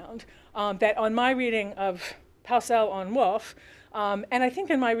foreground, that on my reading of Pelsell on Woolf, and I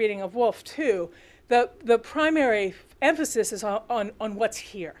think in my reading of Woolf too, the primary emphasis is on what's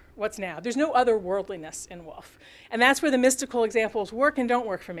here, what's now. There's no other worldliness in Woolf. And that's where the mystical examples work and don't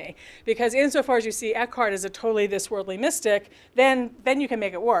work for me. Because insofar as you see Eckhart as a totally this worldly mystic, then you can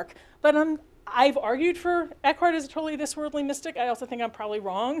make it work. But I've argued for Eckhart as a totally this worldly mystic. I also think I'm probably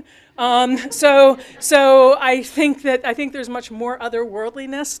wrong. So I think there's much more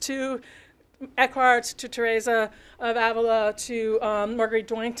otherworldliness to Eckhart, to Teresa of Avila, to Marguerite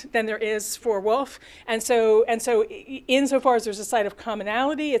Doint than there is for Woolf. And so insofar as there's a site of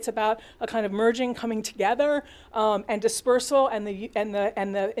commonality, it's about a kind of merging, coming together, and dispersal, and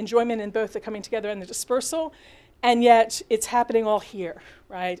the enjoyment in both the coming together and the dispersal. And yet it's happening all here,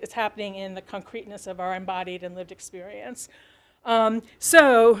 right? It's happening in the concreteness of our embodied and lived experience.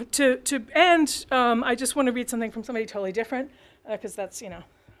 So to end, I just want to read something from somebody totally different, because that's,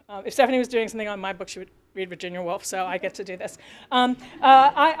 If Stephanie was doing something on my book, she would read Virginia Woolf, so I get to do this.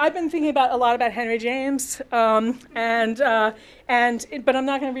 I've been thinking a lot about Henry James, but I'm not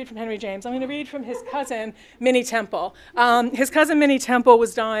going to read from Henry James. I'm going to read from his cousin, Minnie Temple. His cousin, Minnie Temple,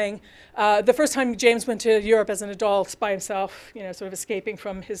 was dying the first time James went to Europe as an adult by himself, sort of escaping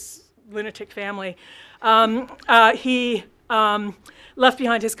from his lunatic family. He left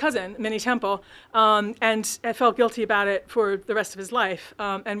behind his cousin, Minnie Temple, and felt guilty about it for the rest of his life,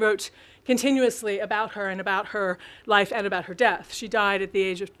 and wrote continuously about her and about her life and about her death. She died at the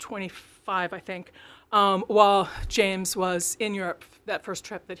age of 25, I think, while James was in Europe, that first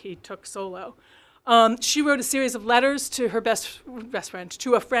trip that he took solo. She wrote a series of letters to her best friend,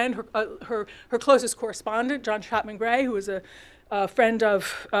 to a friend, her closest correspondent, John Chapman Gray, who was a friend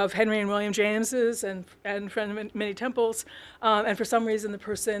of Henry and William James's and friend of Minnie Temple's, and for some reason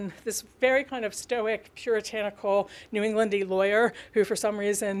this very kind of stoic, puritanical, New Englandy lawyer, who for some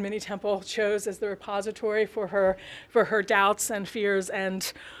reason Minnie Temple chose as the repository for her doubts and fears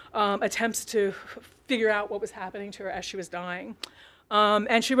and attempts to figure out what was happening to her as she was dying.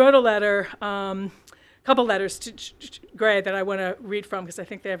 And she wrote a couple letters to Gray that I want to read from because I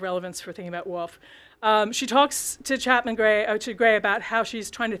think they have relevance for thinking about Woolf. She talks to Gray about how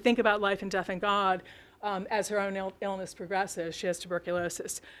she's trying to think about life and death and God as her own illness progresses. She has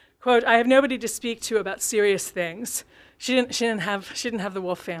tuberculosis. Quote, "I have nobody to speak to about serious things." She didn't have the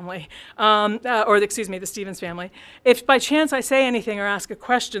Woolf family, the Stevens family. "If by chance I say anything or ask a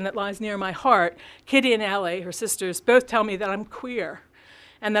question that lies near my heart, Kitty and Ellie, her sisters, both tell me that I'm queer,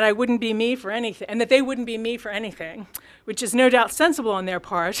 and that I wouldn't be me for anything, and that they wouldn't be me for anything, which is no doubt sensible on their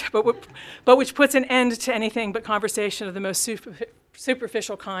part, but which puts an end to anything but conversation of the most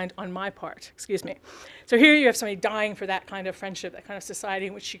superficial kind on my part." Excuse me. So here you have somebody dying for that kind of friendship, that kind of society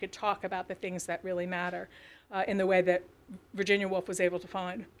in which she could talk about the things that really matter in the way that Virginia Woolf was able to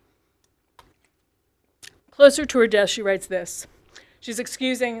find. Closer to her death, she writes this. She's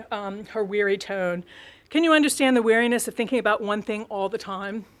excusing her weary tone. "Can you understand the weariness of thinking about one thing all the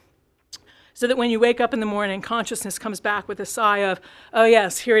time? So that when you wake up in the morning, consciousness comes back with a sigh of, oh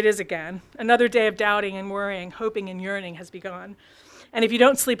yes, here it is again. Another day of doubting and worrying, hoping and yearning has begun. And if you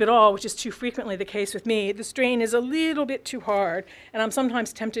don't sleep at all, which is too frequently the case with me, the strain is a little bit too hard, and I'm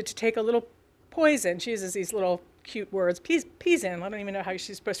sometimes tempted to take a little poison," she uses these little cute words, poison, I don't even know how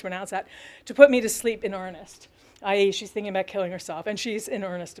she's supposed to pronounce that, "to put me to sleep in earnest," i.e. she's thinking about killing herself, and she's in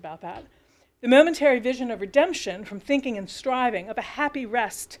earnest about that. "The momentary vision of redemption from thinking and striving, of a happy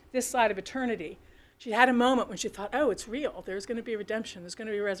rest this side of eternity." She had a moment when she thought, oh, it's real. There's going to be redemption. There's going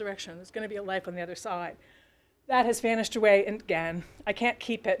to be resurrection. There's going to be a life on the other side. That has vanished away again. I can't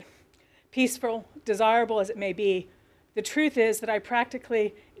keep it. Peaceful, desirable as it may be, the truth is that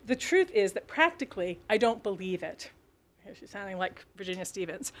practically I don't believe it. She's sounding like Virginia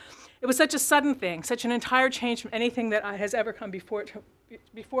Stevens. "It was such a sudden thing, such an entire change from anything that has ever come before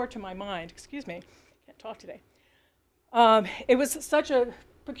to my mind." Excuse me, can't talk today. It was such a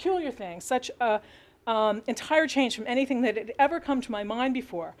peculiar thing, such a entire change from anything that had ever come to my mind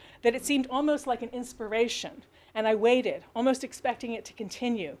before, that it seemed almost like an inspiration, and I waited, almost expecting it to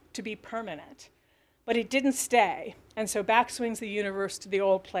continue, to be permanent. But it didn't stay, and so back swings the universe to the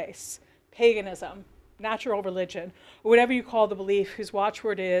old place, paganism, natural religion, or whatever you call the belief whose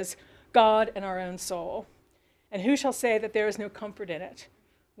watchword is God and our own soul. And who shall say that there is no comfort in it?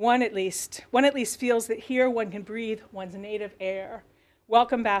 One at least feels that here one can breathe one's native air.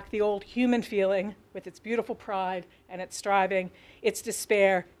 Welcome back the old human feeling with its beautiful pride and its striving, its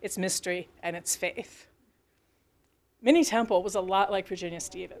despair, its mystery, and its faith. Minnie Temple was a lot like Virginia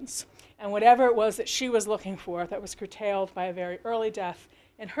Stevens, and whatever it was that she was looking for that was curtailed by a very early death,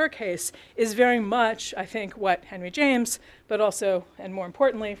 in her case, is very much, I think, what Henry James, but also, and more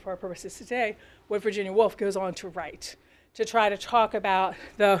importantly for our purposes today, what Virginia Woolf goes on to write, to try to talk about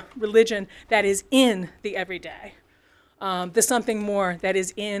the religion that is in the everyday, the something more that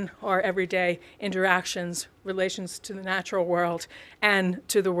is in our everyday interactions, relations to the natural world, and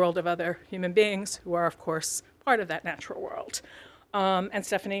to the world of other human beings who are, of course, part of that natural world. And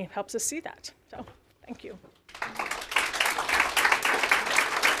Stephanie helps us see that. So, thank you.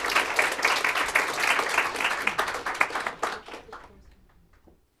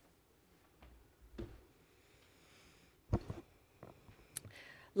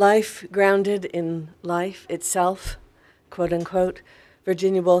 Life grounded in life itself, quote unquote,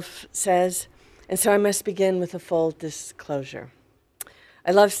 Virginia Woolf says, and so I must begin with a full disclosure.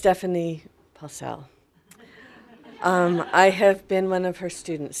 I love Stephanie Paulsell. I have been one of her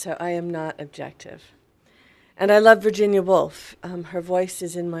students, so I am not objective. And I love Virginia Woolf. Her voice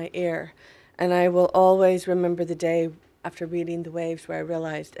is in my ear, and I will always remember the day after reading The Waves, where I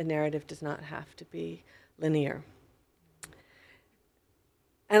realized a narrative does not have to be linear.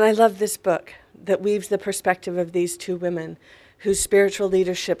 And I love this book that weaves the perspective of these two women whose spiritual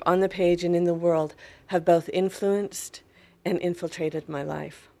leadership on the page and in the world have both influenced and infiltrated my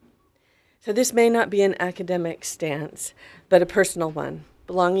life. So this may not be an academic stance, but a personal one,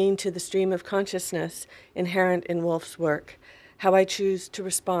 belonging to the stream of consciousness inherent in Woolf's work, how I choose to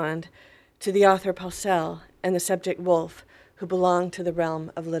respond to the author Paulsell and the subject Woolf, who belong to the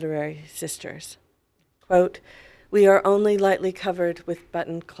realm of literary sisters. Quote, "We are only lightly covered with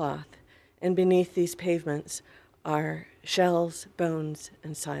buttoned cloth, and beneath these pavements are shells, bones,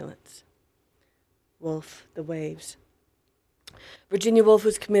 and silence." Woolf, The Waves. Virginia Woolf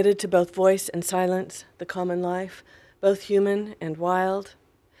was committed to both voice and silence, the common life, both human and wild,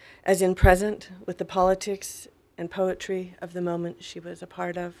 as in present with the politics and poetry of the moment she was a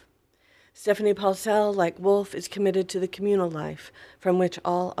part of. Stephanie Paulsell, like Woolf, is committed to the communal life from which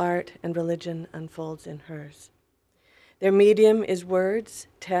all art and religion unfolds in hers. Their medium is words,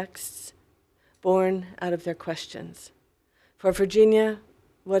 texts, born out of their questions. For Virginia,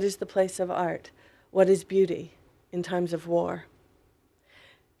 what is the place of art? What is beauty in times of war?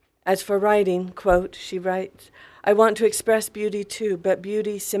 As for writing, quote, she writes, "I want to express beauty too, but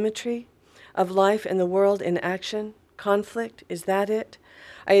beauty, symmetry of life and the world in action, conflict, is that it?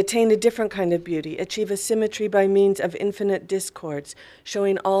 I attain a different kind of beauty, achieve a symmetry by means of infinite discords,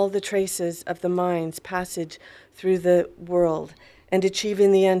 showing all the traces of the mind's passage through the world, and achieve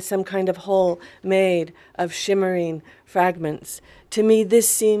in the end some kind of whole made of shimmering fragments. To me, this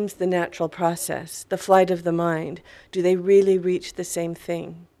seems the natural process, the flight of the mind. Do they really reach the same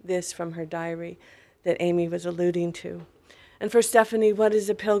thing?" This from her diary that Amy was alluding to. And for Stephanie, what is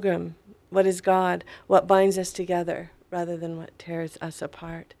a pilgrim? What is God? What binds us together rather than what tears us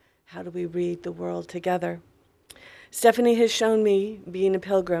apart? How do we read the world together? Stephanie has shown me being a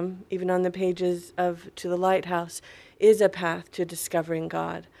pilgrim, even on the pages of To the Lighthouse, is a path to discovering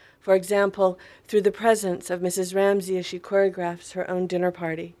God. For example, through the presence of Mrs. Ramsay as she choreographs her own dinner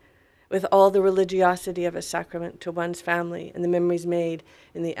party, with all the religiosity of a sacrament to one's family and the memories made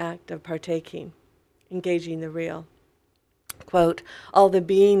in the act of partaking, engaging the real. Quote, "All the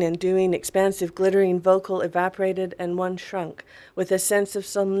being and doing, expansive, glittering, vocal, evaporated, and one shrunk, with a sense of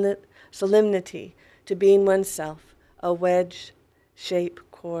solemnity to being oneself, a wedge shape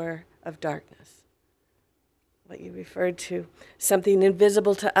core of darkness." What you referred to, something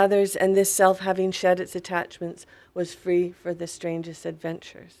invisible to others, and this self, having shed its attachments, was free for the strangest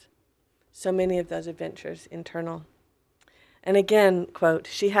adventures. So many of those adventures internal. And again, quote,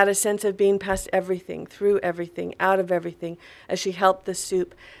 "She had a sense of being past everything, through everything, out of everything, as she helped the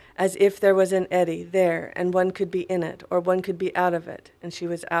soup, as if there was an eddy there, and one could be in it, or one could be out of it, and she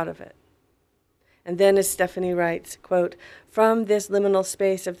was out of it." And then, as Stephanie writes, quote, "From this liminal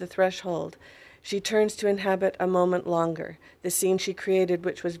space of the threshold, she turns to inhabit a moment longer, the scene she created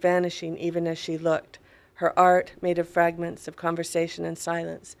which was vanishing even as she looked, her art made of fragments of conversation and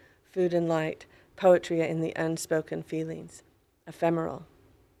silence, food and light, poetry in the unspoken feelings, ephemeral."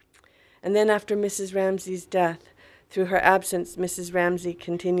 And then after Mrs. Ramsay's death, through her absence, Mrs. Ramsay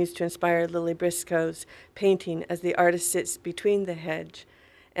continues to inspire Lily Briscoe's painting as the artist sits between the hedge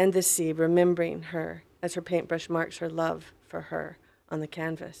and the sea, remembering her as her paintbrush marks her love for her on the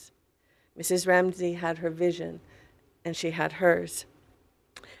canvas. Mrs. Ramsay had her vision, and she had hers.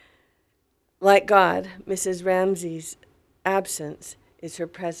 Like God, Mrs. Ramsay's absence is her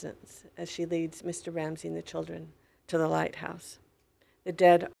presence as she leads Mr. Ramsay and the children to the lighthouse. The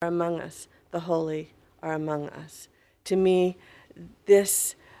dead are among us, the holy are among us. To me,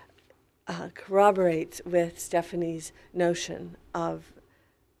 this corroborates with Stephanie's notion of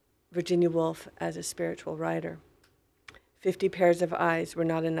Virginia Woolf as a spiritual writer. 50 pairs of eyes were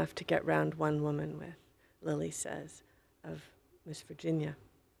not enough to get round one woman with, Lily says of Miss Virginia.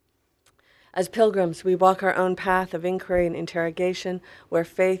 As pilgrims, we walk our own path of inquiry and interrogation, where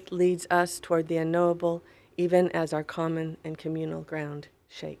faith leads us toward the unknowable, even as our common and communal ground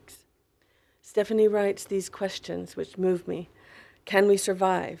shakes. Stephanie writes these questions which move me. Can we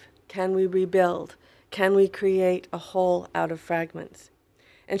survive? Can we rebuild? Can we create a whole out of fragments?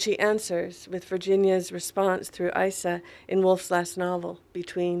 And she answers with Virginia's response through Isa in Woolf's last novel,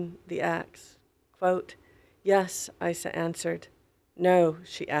 Between the Acts. Quote, "Yes," Isa answered. "No,"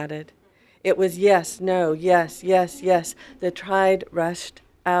 she added. It was yes, no, yes, yes, yes. The tide rushed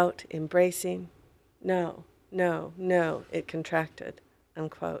out, embracing. No, no, no, it contracted,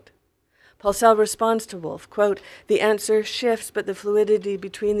 unquote. Paulsell responds to Woolf, quote, "The answer shifts, but the fluidity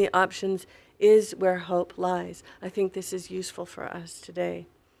between the options is where hope lies." I think this is useful for us today.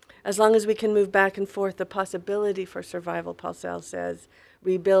 As long as we can move back and forth, the possibility for survival, Paulsell says,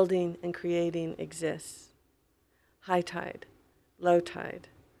 rebuilding and creating exists. High tide, low tide,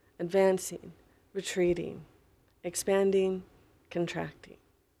 advancing, retreating, expanding, contracting.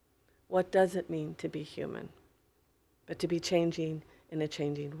 What does it mean to be human, but to be changing in a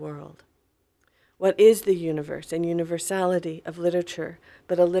changing world? What is the universe and universality of literature,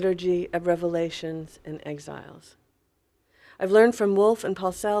 but a liturgy of revelations and exiles? I've learned from Woolf and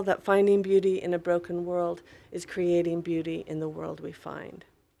Paulsell that finding beauty in a broken world is creating beauty in the world we find.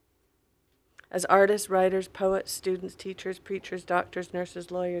 As artists, writers, poets, students, teachers, preachers, doctors,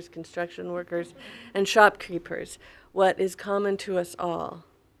 nurses, lawyers, construction workers, and shopkeepers, what is common to us all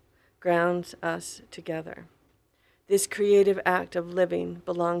grounds us together. This creative act of living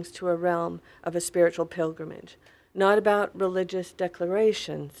belongs to a realm of a spiritual pilgrimage, not about religious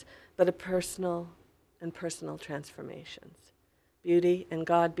declarations, but a personal transformations. Beauty and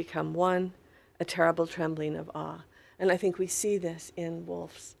God become one, a terrible trembling of awe. And I think we see this in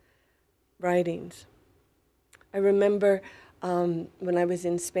Woolf's writings. I remember when I was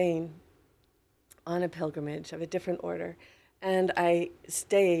in Spain on a pilgrimage of a different order, and I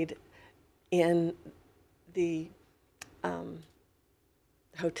stayed in the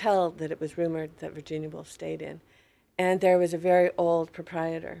hotel that it was rumored that Virginia Woolf stayed in. And there was a very old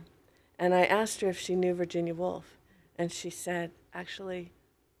proprietor. And I asked her if she knew Virginia Woolf. And she said, actually,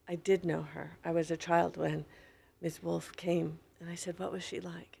 I did know her. I was a child when Miss Woolf came. And I said, what was she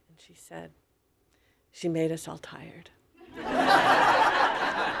like? And she said, she made us all tired. And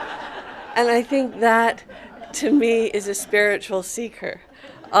I think that, to me, is a spiritual seeker,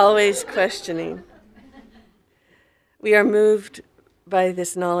 always questioning. We are moved by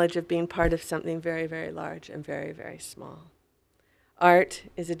this knowledge of being part of something very, very large and very, very small. Art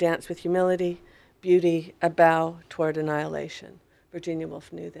is a dance with humility, beauty a bow toward annihilation. Virginia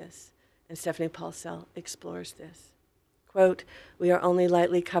Woolf knew this, and Stephanie Paulsell explores this. Quote, we are only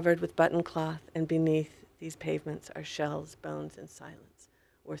lightly covered with button cloth, and beneath these pavements are shells, bones, and silence,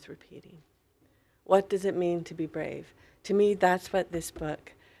 worth repeating. What does it mean to be brave? To me, that's what this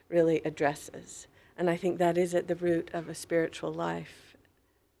book really addresses. And I think that is at the root of a spiritual life.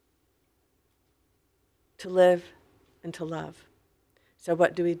 To live and to love. So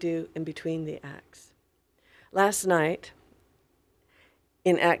what do we do in between the acts? Last night,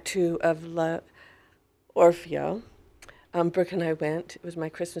 in Act 2 of Orfeo, Brooke and I went. It was my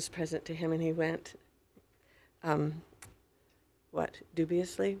Christmas present to him, and he went,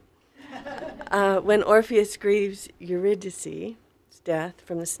 dubiously? When Orpheus grieves Eurydice's death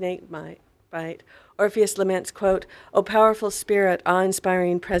from the snake bite, Orpheus laments, quote, O powerful spirit,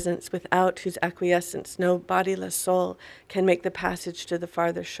 awe-inspiring presence, without whose acquiescence no bodiless soul can make the passage to the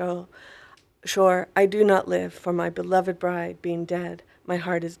farther shore, I do not live, for my beloved bride being dead, my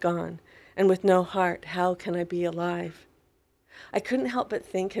heart is gone, and with no heart, how can I be alive? I couldn't help but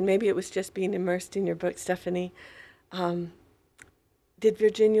think, and maybe it was just being immersed in your book, Stephanie, did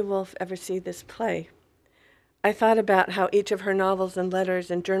Virginia Woolf ever see this play? I thought about how each of her novels and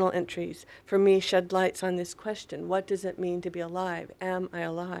letters and journal entries for me shed lights on this question. What does it mean to be alive? Am I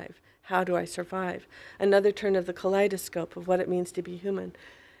alive? How do I survive? Another turn of the kaleidoscope of what it means to be human.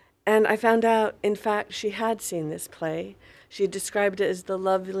 And I found out, in fact, she had seen this play. She described it as the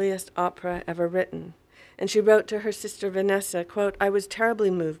loveliest opera ever written. And she wrote to her sister Vanessa, quote, I was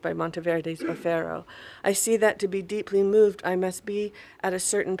terribly moved by Monteverdi's Offero. I see that to be deeply moved, I must be at a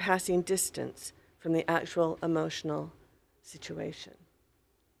certain passing distance from the actual emotional situation.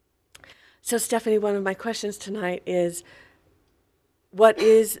 So, Stephanie, one of my questions tonight is, what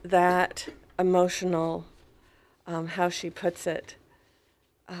is that emotional, how she puts it,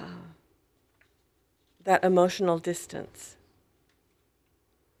 that emotional distance,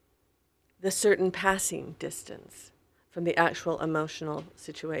 the certain passing distance from the actual emotional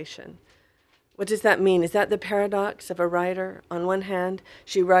situation? What does that mean? Is that the paradox of a writer? On one hand,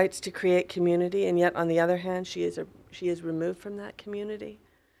 she writes to create community, and yet on the other hand, she is removed from that community,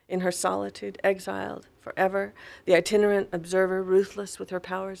 in her solitude, exiled forever, the itinerant observer, ruthless with her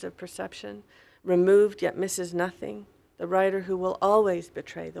powers of perception, removed yet misses nothing, the writer who will always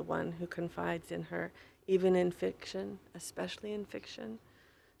betray the one who confides in her, even in fiction, especially in fiction,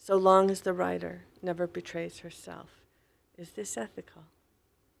 so long as the writer never betrays herself. Is this ethical?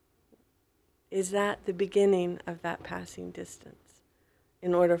 Is that the beginning of that passing distance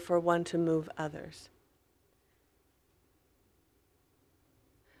in order for one to move others?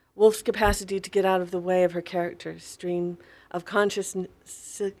 Woolf's capacity to get out of the way of her character's stream of conscious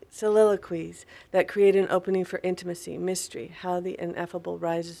soliloquies that create an opening for intimacy, mystery, how the ineffable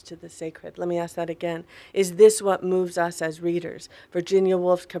rises to the sacred. Let me ask that again. Is this what moves us as readers? Virginia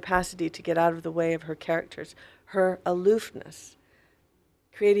Woolf's capacity to get out of the way of her characters, her aloofness,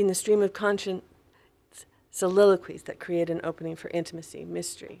 creating the stream of conscious soliloquies that create an opening for intimacy,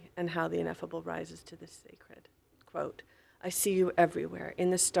 mystery, and how the ineffable rises to the sacred. Quote, I see you everywhere, in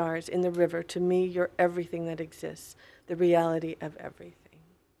the stars, in the river. To me, you're everything that exists, the reality of everything.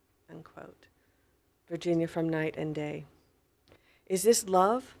 Unquote. Virginia from Night and Day. Is this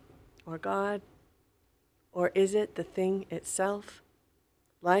love or God? Or is it the thing itself?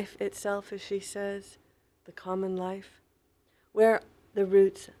 Life itself, as she says, the common life? Where the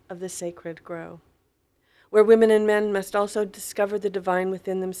roots of the sacred grow. Where women and men must also discover the divine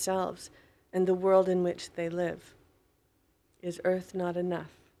within themselves and the world in which they live. Is earth not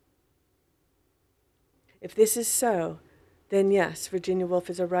enough? If this is so, then yes, Virginia Woolf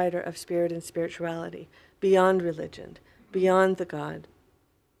is a writer of spirit and spirituality, beyond religion, beyond the God,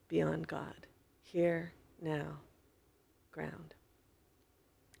 beyond God. Here, now, ground.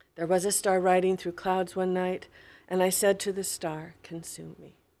 There was a star riding through clouds one night, and I said to the star, consume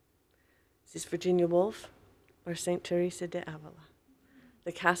me. Is this Virginia Woolf or Saint Teresa de Avila?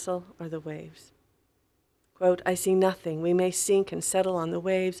 The castle or the waves? Quote, I see nothing. We may sink and settle on the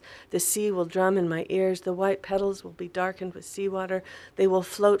waves. The sea will drum in my ears. The white petals will be darkened with seawater. They will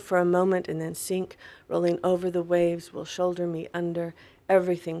float for a moment and then sink. Rolling over the waves will shoulder me under.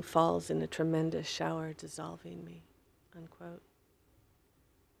 Everything falls in a tremendous shower, dissolving me. Unquote.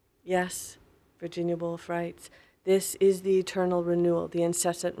 Yes, Virginia Woolf writes, this is the eternal renewal, the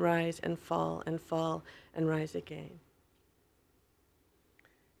incessant rise and fall and rise again.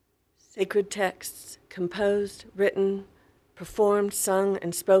 Sacred texts, composed, written, performed, sung,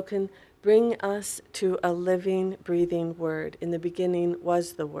 and spoken, bring us to a living, breathing word. In the beginning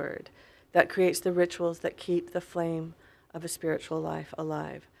was the word that creates the rituals that keep the flame of a spiritual life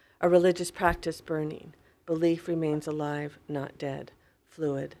alive, a religious practice burning. Belief remains alive, not dead,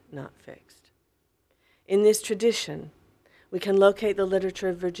 fluid, not fixed. In this tradition, we can locate the literature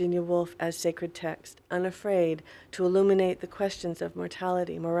of Virginia Woolf as sacred text, unafraid to illuminate the questions of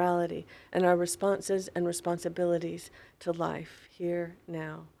mortality, morality, and our responses and responsibilities to life, here,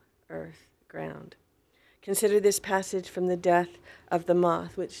 now, earth, ground. Consider this passage from The Death of the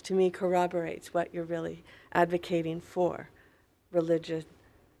Moth, which to me corroborates what you're really advocating for, religious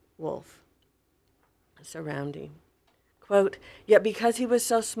Woolf, surrounding. Quote, yet because he was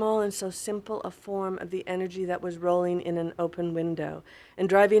so small and so simple a form of the energy that was rolling in an open window and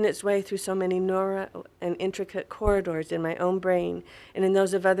driving its way through so many narrow and intricate corridors in my own brain and in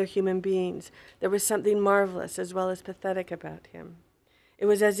those of other human beings, there was something marvelous as well as pathetic about him. It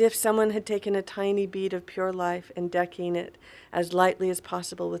was as if someone had taken a tiny bead of pure life and decking it as lightly as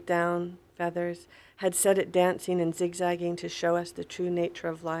possible with down, feathers, had set it dancing and zigzagging to show us the true nature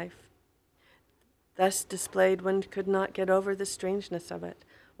of life. Thus displayed, one could not get over the strangeness of it.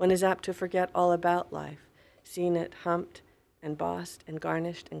 One is apt to forget all about life, seeing it humped and bossed and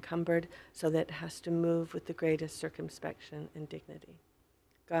garnished and cumbered so that it has to move with the greatest circumspection and dignity.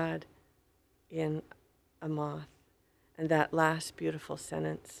 God in a moth, and that last beautiful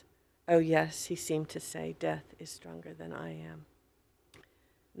sentence, oh yes, he seemed to say, death is stronger than I am.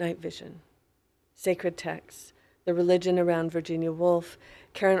 Night vision, sacred texts, the religion around Virginia Woolf.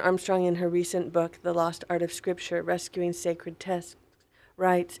 Karen Armstrong, in her recent book, The Lost Art of Scripture, Rescuing Sacred Texts,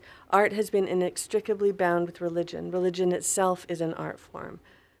 writes, art has been inextricably bound with religion. Religion itself is an art form.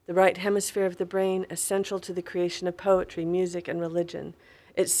 The right hemisphere of the brain, essential to the creation of poetry, music, and religion.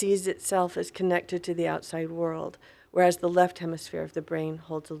 It sees itself as connected to the outside world, whereas the left hemisphere of the brain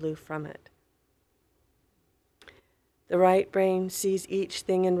holds aloof from it. The right brain sees each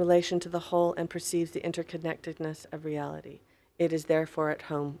thing in relation to the whole and perceives the interconnectedness of reality. It is therefore at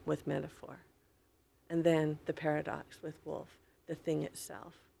home with metaphor. And then the paradox with Woolf, the thing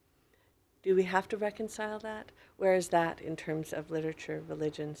itself. Do we have to reconcile that? Where is that in terms of literature,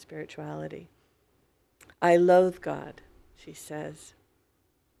 religion, spirituality? I loathe God, she says.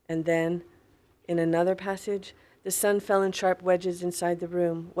 And then, in another passage, the sun fell in sharp wedges inside the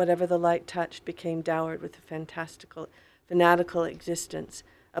room. Whatever the light touched became dowered with a fanatical existence.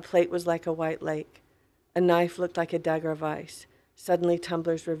 A plate was like a white lake. A knife looked like a dagger of ice. Suddenly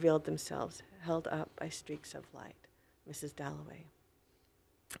tumblers revealed themselves, held up by streaks of light. Mrs. Dalloway.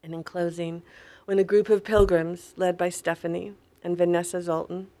 And in closing, when a group of pilgrims, led by Stephanie and Vanessa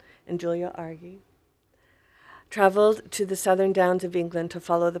Zoltan and Julia Argy, traveled to the southern downs of England to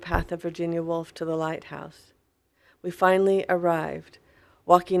follow the path of Virginia Woolf to the lighthouse, we finally arrived,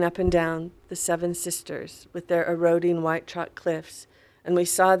 walking up and down the Seven Sisters with their eroding white chalk cliffs, and we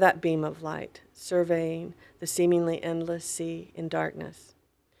saw that beam of light, surveying the seemingly endless sea in darkness.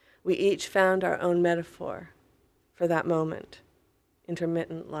 We each found our own metaphor for that moment,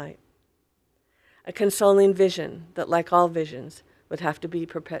 intermittent light. A consoling vision that, like all visions, would have to be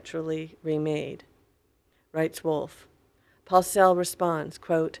perpetually remade, writes Woolf. Paul Sell responds,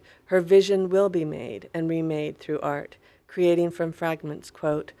 quote, her vision will be made and remade through art, creating from fragments,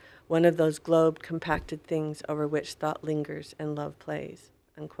 quote, one of those globed, compacted things over which thought lingers and love plays,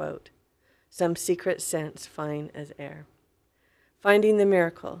 unquote. Some secret sense fine as air. Finding the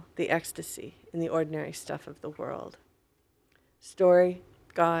miracle, the ecstasy in the ordinary stuff of the world. Story,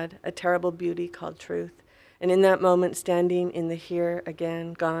 God, a terrible beauty called truth, and in that moment standing in the here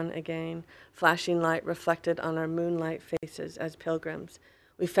again, gone again, flashing light reflected on our moonlight faces as pilgrims,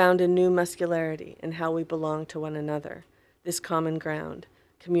 we found a new muscularity in how we belong to one another, this common ground,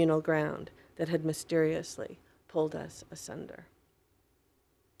 communal ground that had mysteriously pulled us asunder.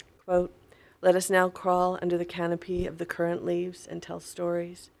 Quote, let us now crawl under the canopy of the current leaves and tell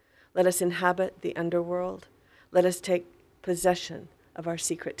stories. Let us inhabit the underworld. Let us take possession of our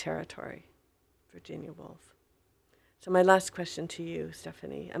secret territory. Virginia Woolf. So my last question to you,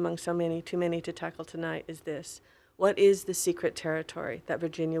 Stephanie, among so many, too many to tackle tonight, is this. What is the secret territory that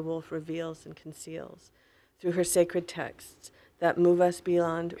Virginia Woolf reveals and conceals through her sacred texts that move us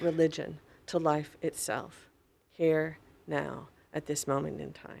beyond religion to life itself, here, now, at this moment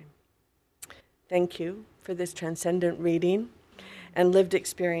in time? Thank you for this transcendent reading and lived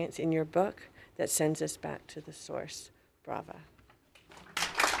experience in your book that sends us back to the source. Brava.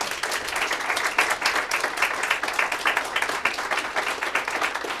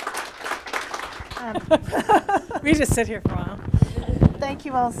 We just sit here for a while. Thank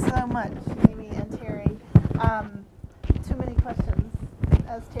you all so much, Amy and Terry. Too many questions,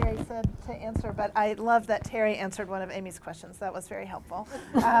 as Terry said, to answer, but I love that Terry answered one of Amy's questions. That was very helpful.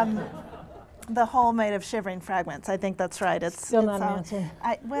 The whole made of shivering fragments. I think that's right. It's Still not an answer.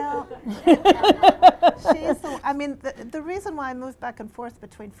 I mean, the reason why I moved back and forth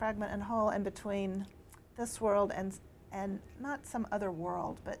between fragment and whole and between this world and not some other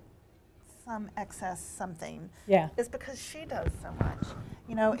world, but some excess something, is because she does so much.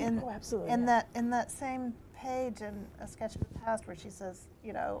 You know, in that same page in A Sketch of the Past where she says,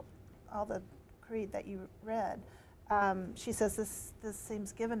 you know, all the creed that you read. She says, this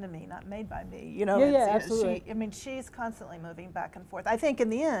seems given to me, not made by me. You know, absolutely. She's constantly moving back and forth. I think in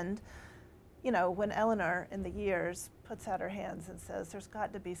the end, you know, when Eleanor in the years puts out her hands and says, there's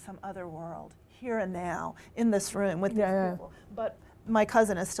got to be some other world here and now in this room with these people. But my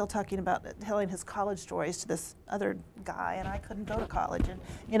cousin is still talking about telling his college stories to this other guy, and I couldn't go to college. And,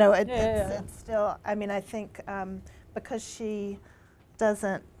 you know, it's still, I mean, I think because she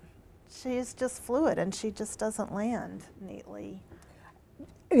doesn't, she's just fluid and she just doesn't land neatly.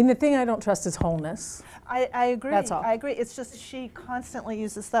 I mean, the thing I don't trust is wholeness. I agree. That's all. I agree. It's just she constantly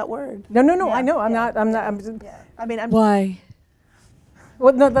uses that word. No. Yeah, I know. I'm yeah, not. Yeah. I mean, Why?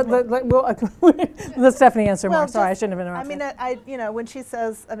 Well, no. Let Stephanie answer more. Sorry, I shouldn't have interrupted. I mean, you know, when she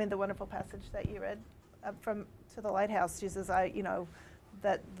says, I mean, the wonderful passage that you read from To the Lighthouse, she says, you know,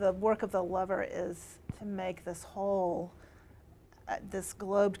 that the work of the lover is to make this whole, this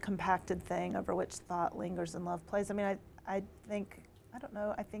globed, compacted thing over which thought lingers and love plays. I mean, I think, I don't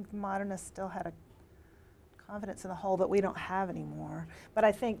know, I think modernists still had a confidence in the whole that we don't have anymore. But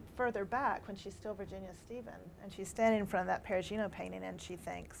I think further back, when she's still Virginia Stephen, and she's standing in front of that Perugino painting, and she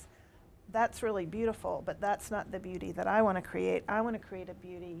thinks, that's really beautiful, but that's not the beauty that I want to create. I want to create a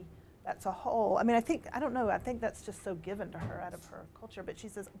beauty that's a whole. I mean, I don't know, I think that's just so given to her out of her culture. But she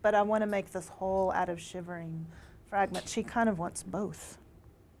says, but I want to make this whole out of shivering fragments. She kind of wants both.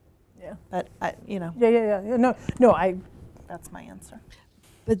 Yeah. But, you know. Yeah. No, That's my answer.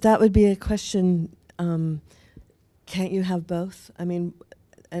 But that would be a question, can't you have both? I mean,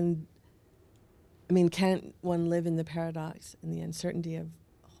 can't one live in the paradox and the uncertainty of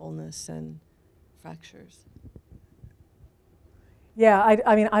wholeness and fractures? Yeah,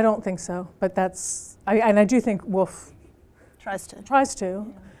 I mean, I don't think so, but that's, and I do think Woolf Tries to. Yeah.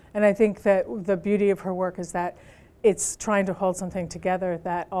 And I think that the beauty of her work is that it's trying to hold something together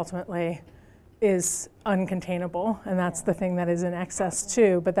that ultimately is uncontainable, and that's the thing that is in excess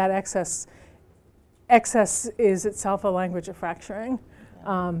too, but that excess is itself a language of fracturing,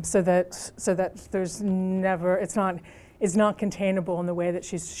 so that there's never, it's not containable in the way that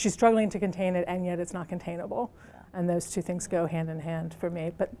she's struggling to contain it, and yet it's not containable. And those two things go hand in hand for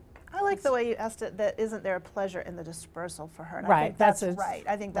me. But I like the way you asked it, that isn't there a pleasure in the dispersal for her? And Right, I think that's right.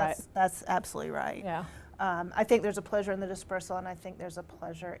 I think that's absolutely right. Yeah. I think there's a pleasure in the dispersal, and I think there's a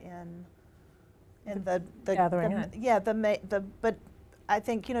pleasure in the Gathering in. yeah, but I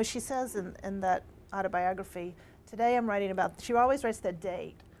think, you know, she says in that autobiography, today I'm writing about, she always writes the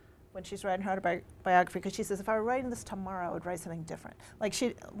date when she's writing her autobiography, because she says, if I were writing this tomorrow, I would write something different. Like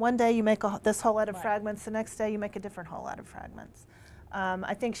one day you make this whole lot of fragments, the next day you make a different whole lot of fragments.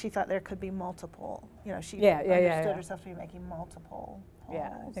 I think she thought there could be multiple, you know, she understood herself to be making multiple wholes.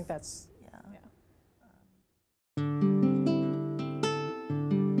 Yeah, I think that's